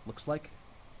theta looks like.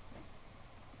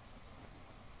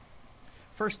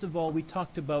 First of all, we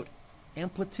talked about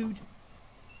amplitude,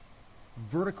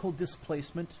 vertical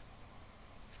displacement,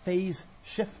 phase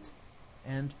shift,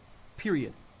 and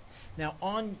period. Now,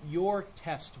 on your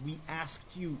test, we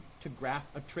asked you to graph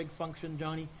a trig function,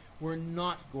 Johnny. We're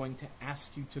not going to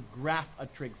ask you to graph a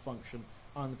trig function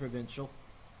on the provincial,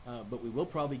 but we will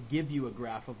probably give you a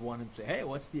graph of one and say, hey,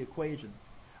 what's the equation?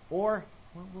 Or,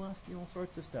 well, we'll ask you all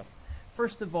sorts of stuff.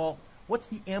 First of all, what's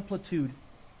the amplitude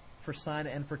for sine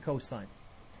and for cosine?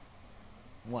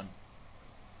 1.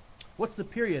 What's the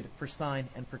period for sine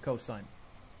and for cosine?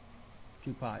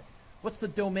 2 pi. What's the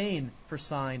domain for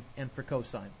sine and for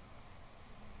cosine?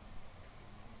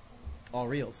 All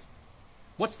reals.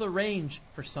 What's the range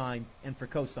for sine and for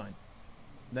cosine?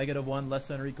 -1 less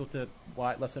than or equal to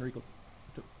y less than or equal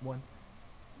to 1.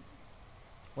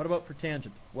 What about for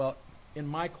tangent? Well, in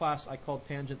my class, I called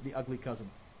tangent the ugly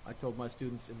cousin. I told my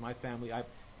students in my family,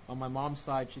 on my mom's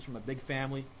side, she's from a big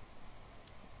family.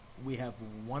 We have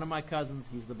one of my cousins,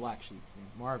 he's the black sheep. His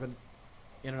name's Marvin,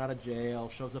 in and out of jail,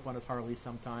 shows up on his Harley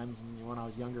sometimes. And when I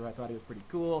was younger, I thought he was pretty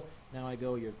cool. Now I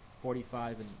go, you're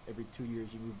 45, and every 2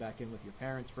 years you move back in with your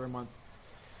parents for a month.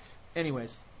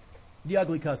 Anyways, the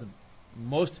ugly cousin.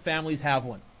 Most families have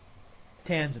one.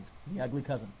 Tangent, the ugly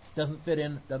cousin. Doesn't fit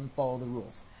in, doesn't follow the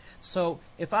rules. So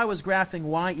if I was graphing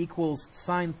y equals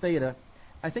sine theta,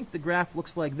 I think the graph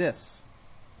looks like this.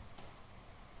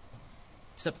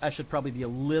 Except I should probably be a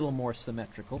little more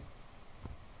symmetrical.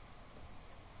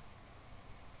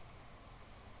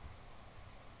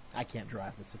 I can't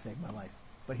drive this to save my life.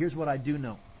 But here's what I do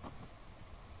know.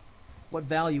 What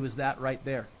value is that right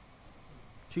there?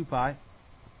 2 pi.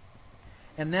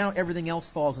 And now everything else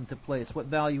falls into place. What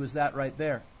value is that right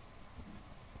there?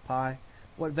 Pi.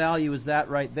 What value is that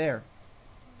right there?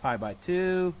 Pi by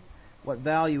 2. What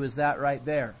value is that right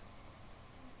there?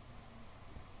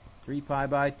 3 pi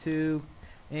by 2.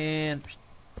 And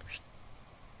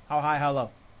how high, how low?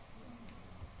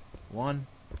 1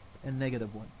 and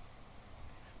negative 1.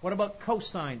 What about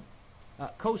cosine?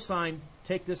 Cosine,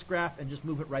 take this graph and just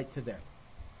move it right to there.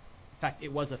 In fact,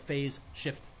 it was a phase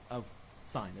shift of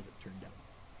sine, as it turned out.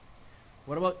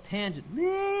 What about tangent?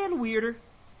 Little weirder.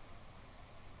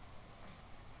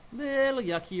 Little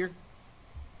yuckier.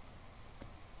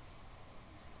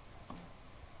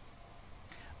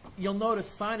 You'll notice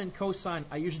sine and cosine,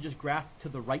 I usually just graph to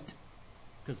the right,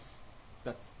 because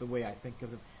that's the way I think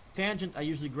of them. Tangent, I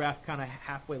usually graph kind of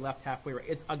halfway left, halfway right.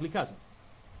 It's ugly cousin.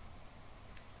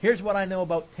 Here's what I know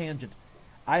about tangent.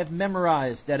 I have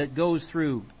memorized that it goes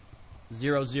through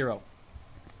 0, 0.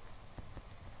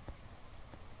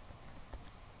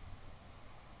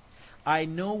 I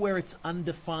know where it's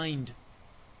undefined.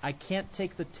 I can't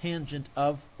take the tangent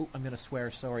of, I'm going to swear,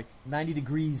 sorry, 90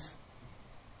 degrees.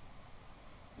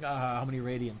 How many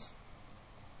radians?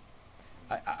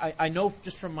 I know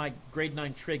just from my grade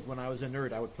 9 trig when I was a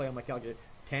nerd, I would play on my calculator.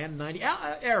 Tan 90,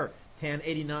 error. Tan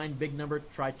 89, big number.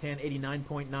 Try tan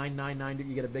 89.999.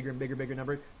 You get a bigger and bigger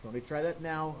number. Don't need to try that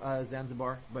now,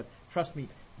 Zanzibar. But trust me,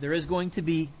 there is going to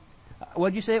be, what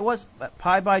did you say it was?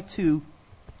 Pi by 2,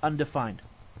 undefined.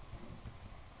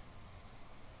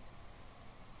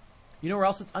 You know where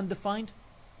else it's undefined?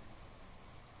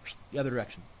 The other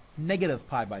direction. Negative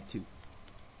pi by 2.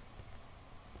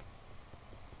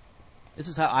 This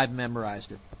is how I've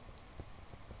memorized it.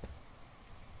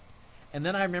 And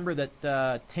then I remember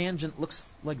that tangent looks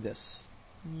like this.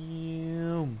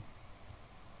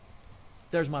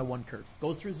 There's my one curve.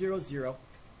 Goes through 0, 0.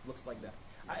 Looks like that.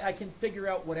 I can figure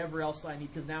out whatever else I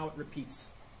need because now it repeats.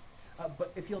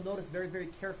 But if you'll notice very, very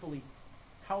carefully,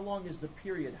 how long is the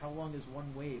period? How long is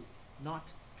one wave? Not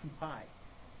 2 pi.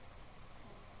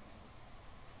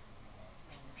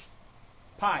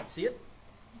 Pi, see it?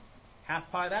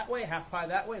 Half pi that way, half pi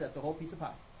that way. That's a whole piece of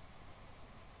pi.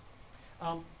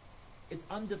 It's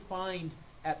undefined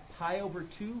at pi over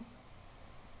 2,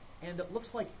 and it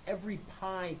looks like every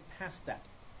pi past that.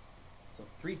 So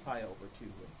 3 pi over 2,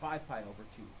 and 5 pi over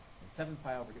 2, and 7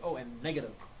 pi over 2. Oh, and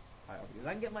negative pi over 2.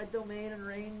 I can get my domain and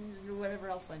range or whatever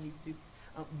else I need to.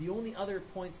 The only other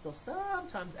points they'll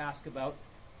sometimes ask about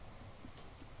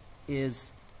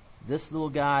is this little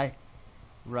guy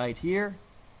right here,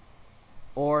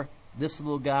 or this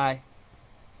little guy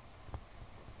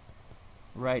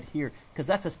right here. Because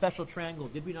that's a special triangle.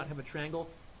 Did we not have a triangle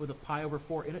with a pi over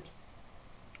 4 in it?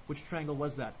 Which triangle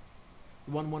was that?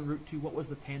 1, 1, root 2. What was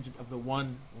the tangent of the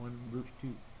 1, 1, root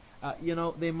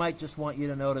 2? They might just want you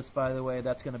to notice, by the way,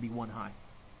 that's going to be 1 high.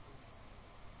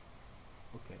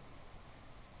 Okay.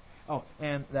 Oh,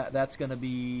 and that's going to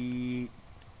be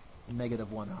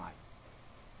negative 1 high.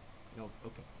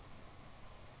 Okay.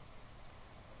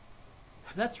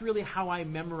 That's really how I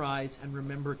memorize and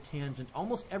remember tangent.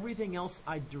 Almost everything else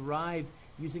I derive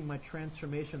using my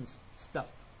transformations stuff.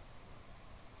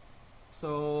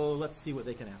 So let's see what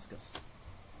they can ask us.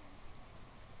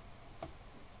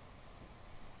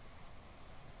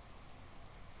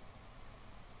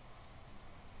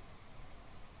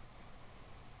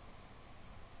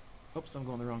 Oops, I'm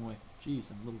going the wrong way. Jeez,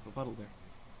 I'm a little befuddled there.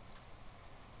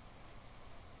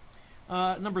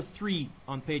 Number 3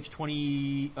 on page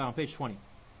 20. Page 20.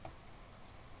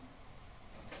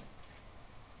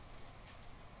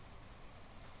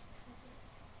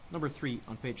 Number 3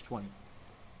 on page 20.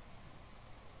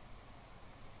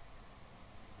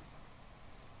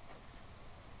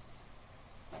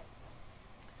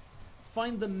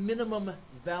 Find the minimum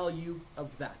value of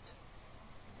that.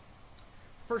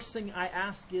 First thing I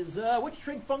ask is, which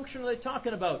trig function are they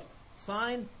talking about?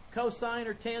 Sine, cosine,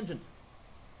 or tangent?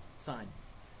 Sine.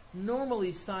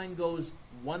 Normally, sine goes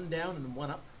 1 down and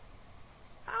 1 up.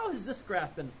 How has this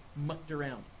graph been mucked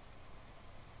around?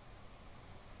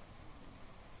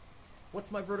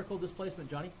 What's my vertical displacement,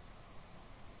 Johnny?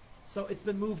 So it's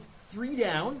been moved 3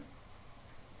 down.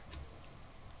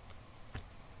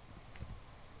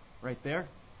 Right there.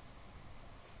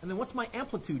 And then what's my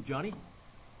amplitude, Johnny?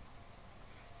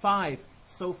 5.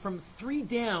 So from 3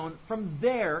 down, from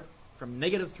there, from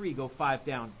negative 3, go 5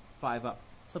 down, 5 up.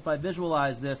 So if I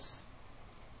visualize this,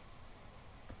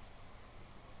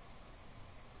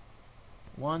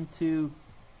 1, 2,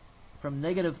 from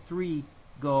negative 3,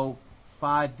 go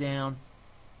 5 down,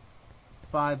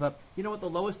 5 up. You know what the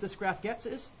lowest this graph gets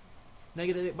is?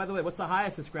 Negative 8. By the way, what's the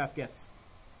highest this graph gets?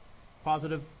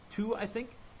 Positive 2, I think.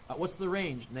 What's the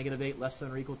range? Negative 8 less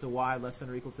than or equal to y less than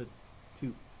or equal to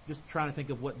 2. Just trying to think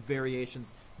of what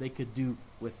variations they could do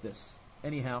with this.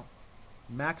 Anyhow,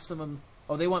 maximum.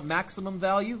 Oh, they want maximum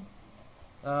value?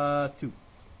 2.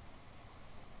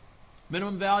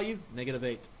 Minimum value? Negative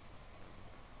 8.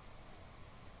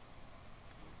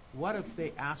 What if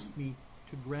they asked me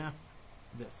to graph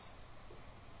this?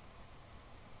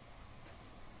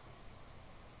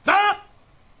 Ah!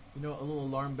 You know, a little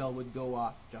alarm bell would go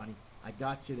off, Johnny. I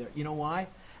got you there. You know why?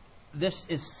 This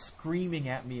is screaming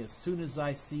at me as soon as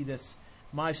I see this.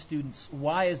 My students,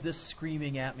 why is this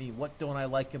screaming at me? What don't I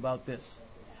like about this?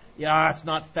 Yeah, it's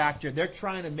not factored. They're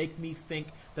trying to make me think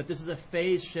that this is a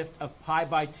phase shift of pi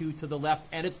by 2 to the left,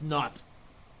 and it's not.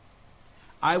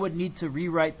 I would need to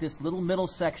rewrite this little middle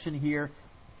section here,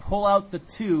 pull out the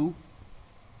 2.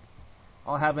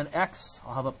 I'll have an x,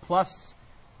 I'll have a plus.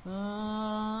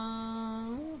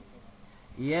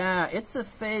 Yeah, it's a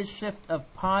phase shift of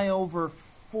pi over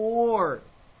 4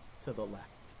 to the left.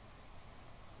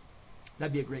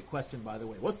 That'd be a great question, by the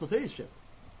way. What's the phase shift?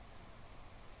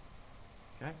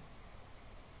 Okay.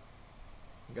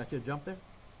 Got you to jump there?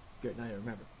 Good, now you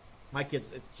remember. My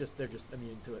kids, they're just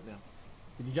immune to it now.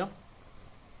 Did you jump?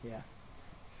 Yeah.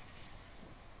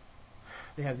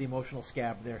 They have the emotional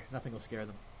scab there. Nothing will scare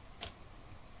them.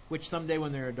 Which someday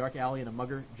when they're in a dark alley and a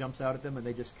mugger jumps out at them and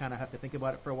they just kind of have to think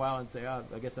about it for a while and say, oh,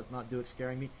 I guess that's not Dueck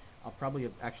scaring me, I'll probably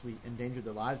have actually endangered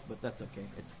their lives, but that's okay.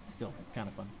 It's still kind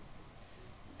of fun.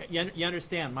 You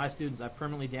understand, my students, I've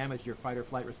permanently damaged your fight or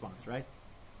flight response, right?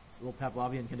 It's a little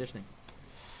Pavlovian conditioning.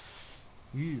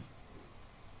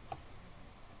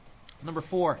 Number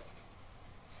 4.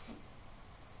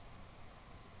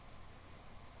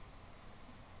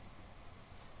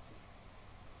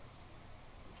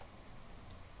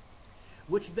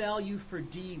 Which value for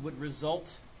D would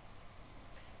result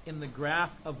in the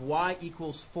graph of y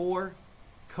equals 4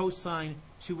 cosine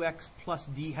 2x plus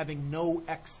D having no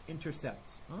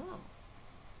x-intercepts? Oh.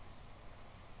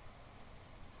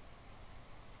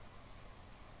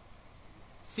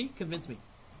 See? Convince me.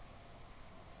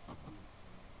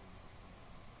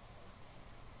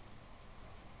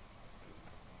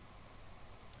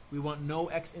 We want no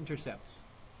x-intercepts.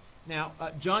 Now,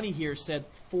 Johnny here said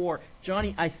 4.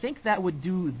 Johnny, I think that would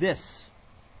do this.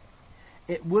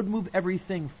 It would move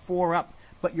everything 4 up,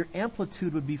 but your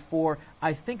amplitude would be 4.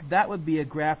 I think that would be a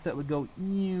graph that would go,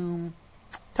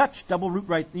 touch, double root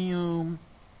right,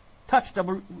 touch,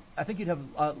 double root. I think you'd have,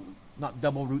 not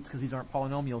double roots because these aren't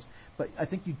polynomials, but I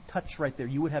think you'd touch right there.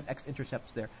 You would have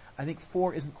x-intercepts there. I think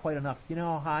 4 isn't quite enough. You know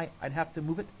how high I'd have to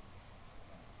move it?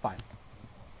 5.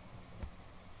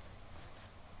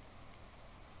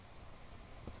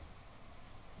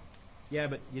 Yeah,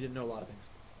 but you didn't know a lot of things.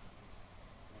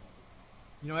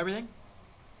 You know everything?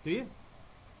 Do you?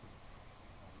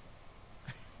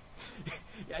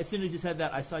 Yeah, as soon as you said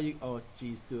that, I saw you. Oh,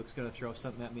 geez, Dueck's going to throw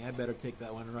something at me. I better take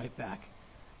that one right back.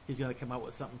 He's going to come out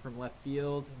with something from left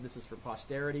field. And this is for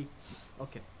posterity.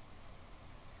 Okay.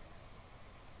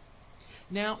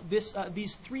 Now,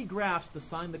 these 3 graphs, the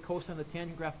sine, the cosine, the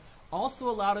tangent graph, also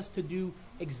allowed us to do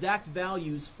exact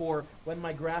values for when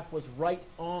my graph was right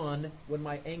on, when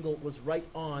my angle was right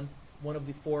on one of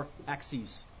the 4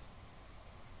 axes.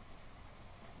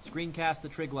 Screencast the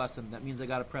trig lesson. That means I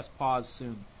got to press pause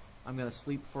soon. I'm going to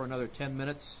sleep for another 10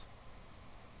 minutes,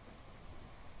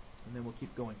 and then we'll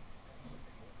keep going.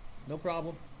 No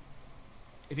problem.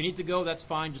 If you need to go, that's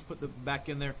fine. Just put the back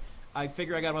in there. I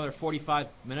figure I got another 45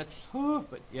 minutes,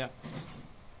 but yeah.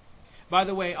 By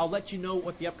the way, I'll let you know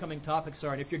what the upcoming topics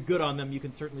are, and if you're good on them, you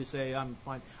can certainly say, I'm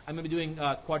fine. I'm going to be doing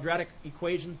quadratic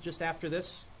equations just after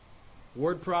this,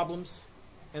 word problems,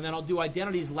 and then I'll do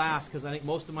identities last, because I think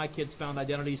most of my kids found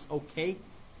identities okay.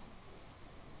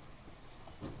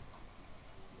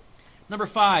 Number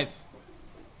 5.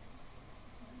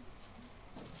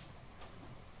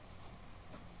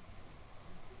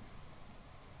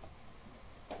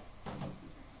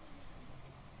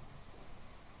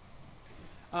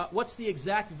 What's the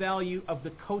exact value of the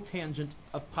cotangent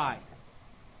of pi?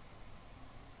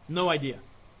 No idea.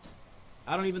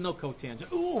 I don't even know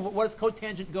cotangent. Ooh, what does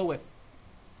cotangent go with?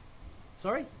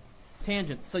 Sorry?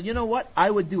 Tangent. So you know what? I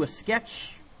would do a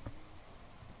sketch.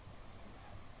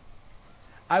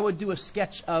 I would do a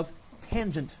sketch of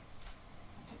tangent.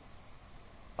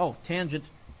 Oh, tangent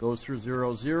goes through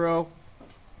 0, 0.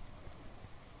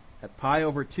 At pi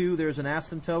over 2, there's an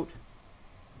asymptote.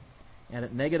 And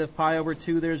at negative pi over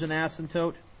 2, there's an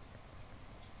asymptote.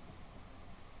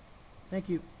 Thank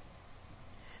you.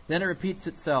 Then it repeats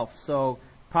itself. So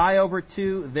pi over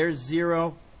 2, there's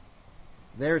 0.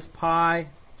 There's pi.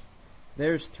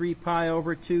 There's 3 pi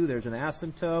over 2. There's an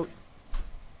asymptote.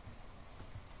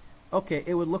 Okay,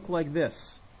 it would look like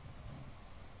this.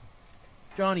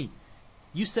 Johnny,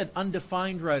 you said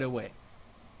undefined right away.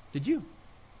 Did you?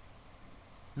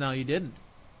 No, you didn't.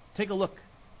 Take a look.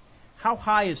 How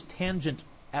high is tangent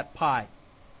at pi?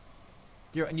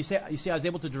 And you see I was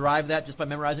able to derive that just by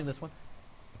memorizing this one?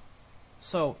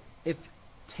 So if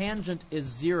tangent is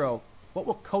 0, what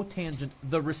will cotangent,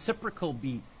 the reciprocal,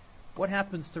 be? What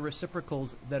happens to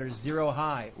reciprocals that are 0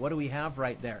 high? What do we have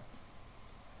right there?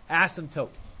 Asymptote.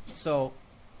 So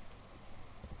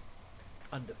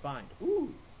undefined.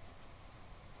 Ooh,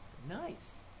 nice.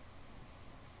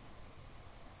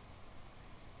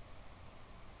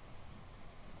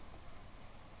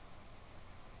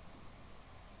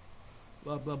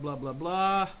 Blah, blah, blah, blah,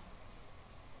 blah.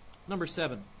 Number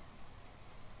 7.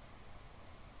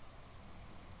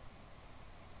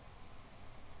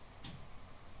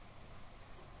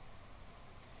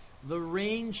 The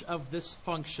range of this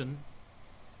function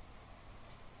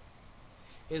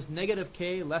is negative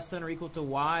k less than or equal to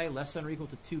y less than or equal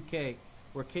to 2k,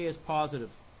 where k is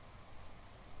positive.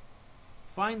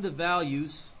 Find the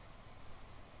values.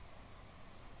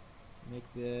 Make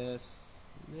this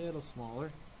a little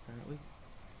smaller, apparently.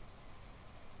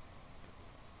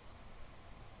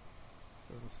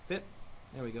 So it'll fit.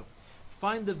 There we go.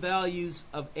 Find the values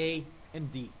of a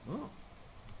and d. Oh.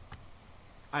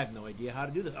 I have no idea how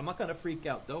to do this. I'm not going to freak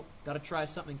out, though. Got to try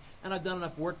something. And I've done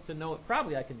enough work to know it.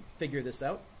 Probably I can figure this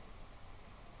out.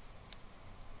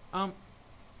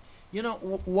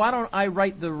 Why don't I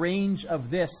write the range of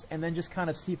this and then just kind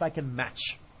of see if I can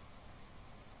match?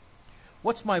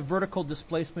 What's my vertical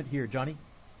displacement here, Johnny?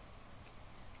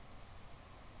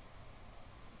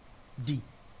 D.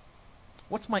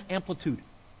 What's my amplitude?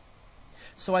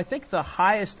 So I think the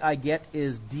highest I get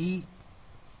is D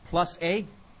plus A.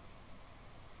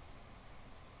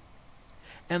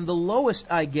 And the lowest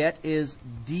I get is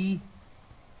D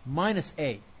minus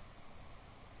A. Does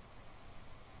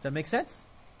that make sense?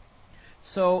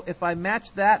 So if I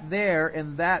match that there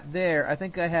and that there, I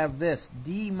think I have this.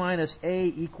 D minus A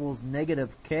equals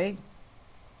negative K.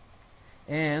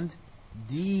 And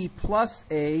D plus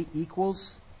A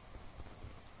equals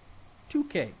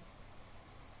 2K.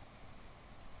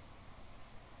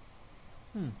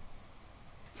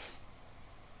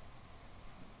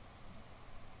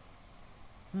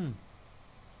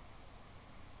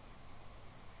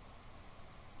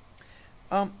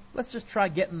 Let's just try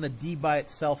getting the D by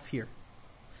itself here.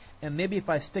 And maybe if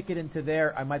I stick it into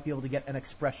there, I might be able to get an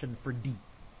expression for D.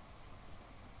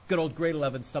 Good old grade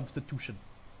 11 substitution.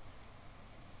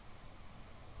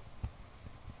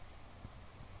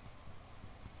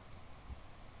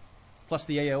 Plus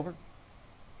the A over.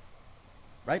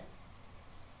 Right?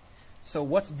 So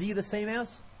what's D the same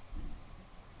as?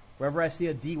 Wherever I see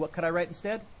a D, what could I write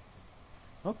instead?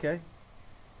 Okay.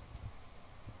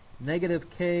 Negative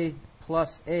K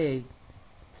plus A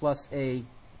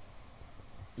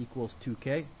equals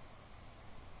 2K.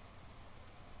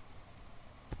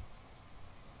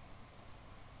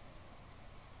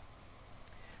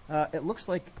 It looks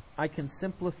like I can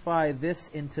simplify this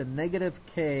into negative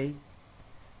K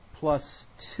plus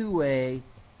 2A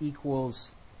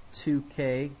equals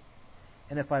 2K.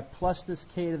 And if I plus this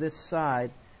K to this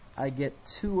side, I get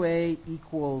 2A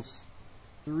equals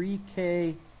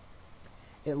 3K.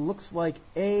 It looks like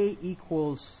A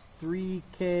equals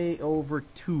 3K over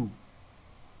 2.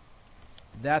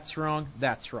 That's wrong.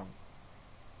 That's wrong.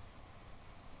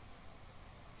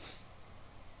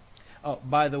 Oh,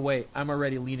 by the way, I'm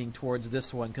already leaning towards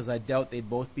this one because I doubt they'd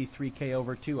both be 3K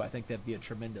over 2. I think that'd be a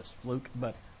tremendous fluke,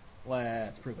 but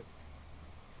let's prove it.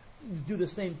 Let's do the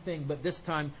same thing, but this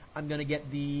time I'm going to get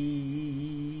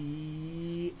the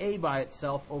A by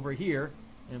itself over here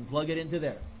and plug it into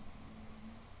there.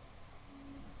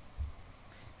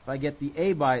 If I get the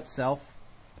A by itself,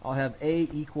 I'll have A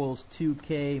equals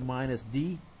 2K minus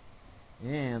D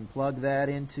and plug that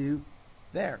into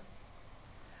there.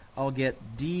 I'll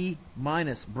get D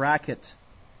minus bracket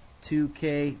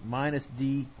 2K minus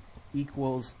D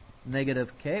equals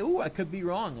negative K. Ooh, I could be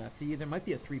wrong. There might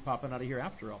be a 3 popping out of here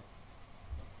after all.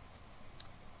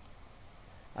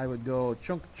 I would go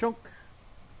chunk chunk.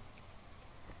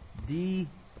 D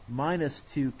minus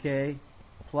 2K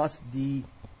plus D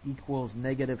equals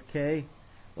negative K.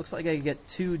 Looks like I get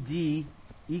 2D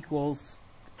equals,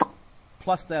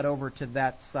 plus that over to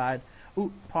that side.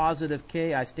 Ooh, positive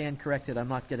K. I stand corrected. I'm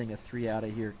not getting a 3 out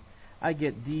of here. I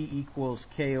get D equals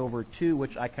K over 2,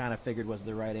 which I kind of figured was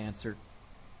the right answer.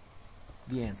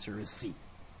 The answer is C. Is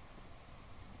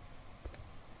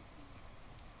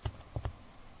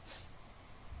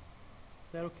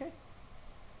that okay?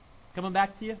 Coming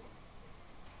back to you?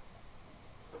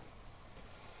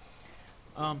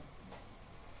 I'm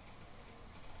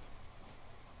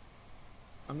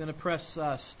going to press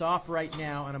stop right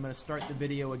now, and I'm going to start the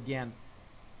video again.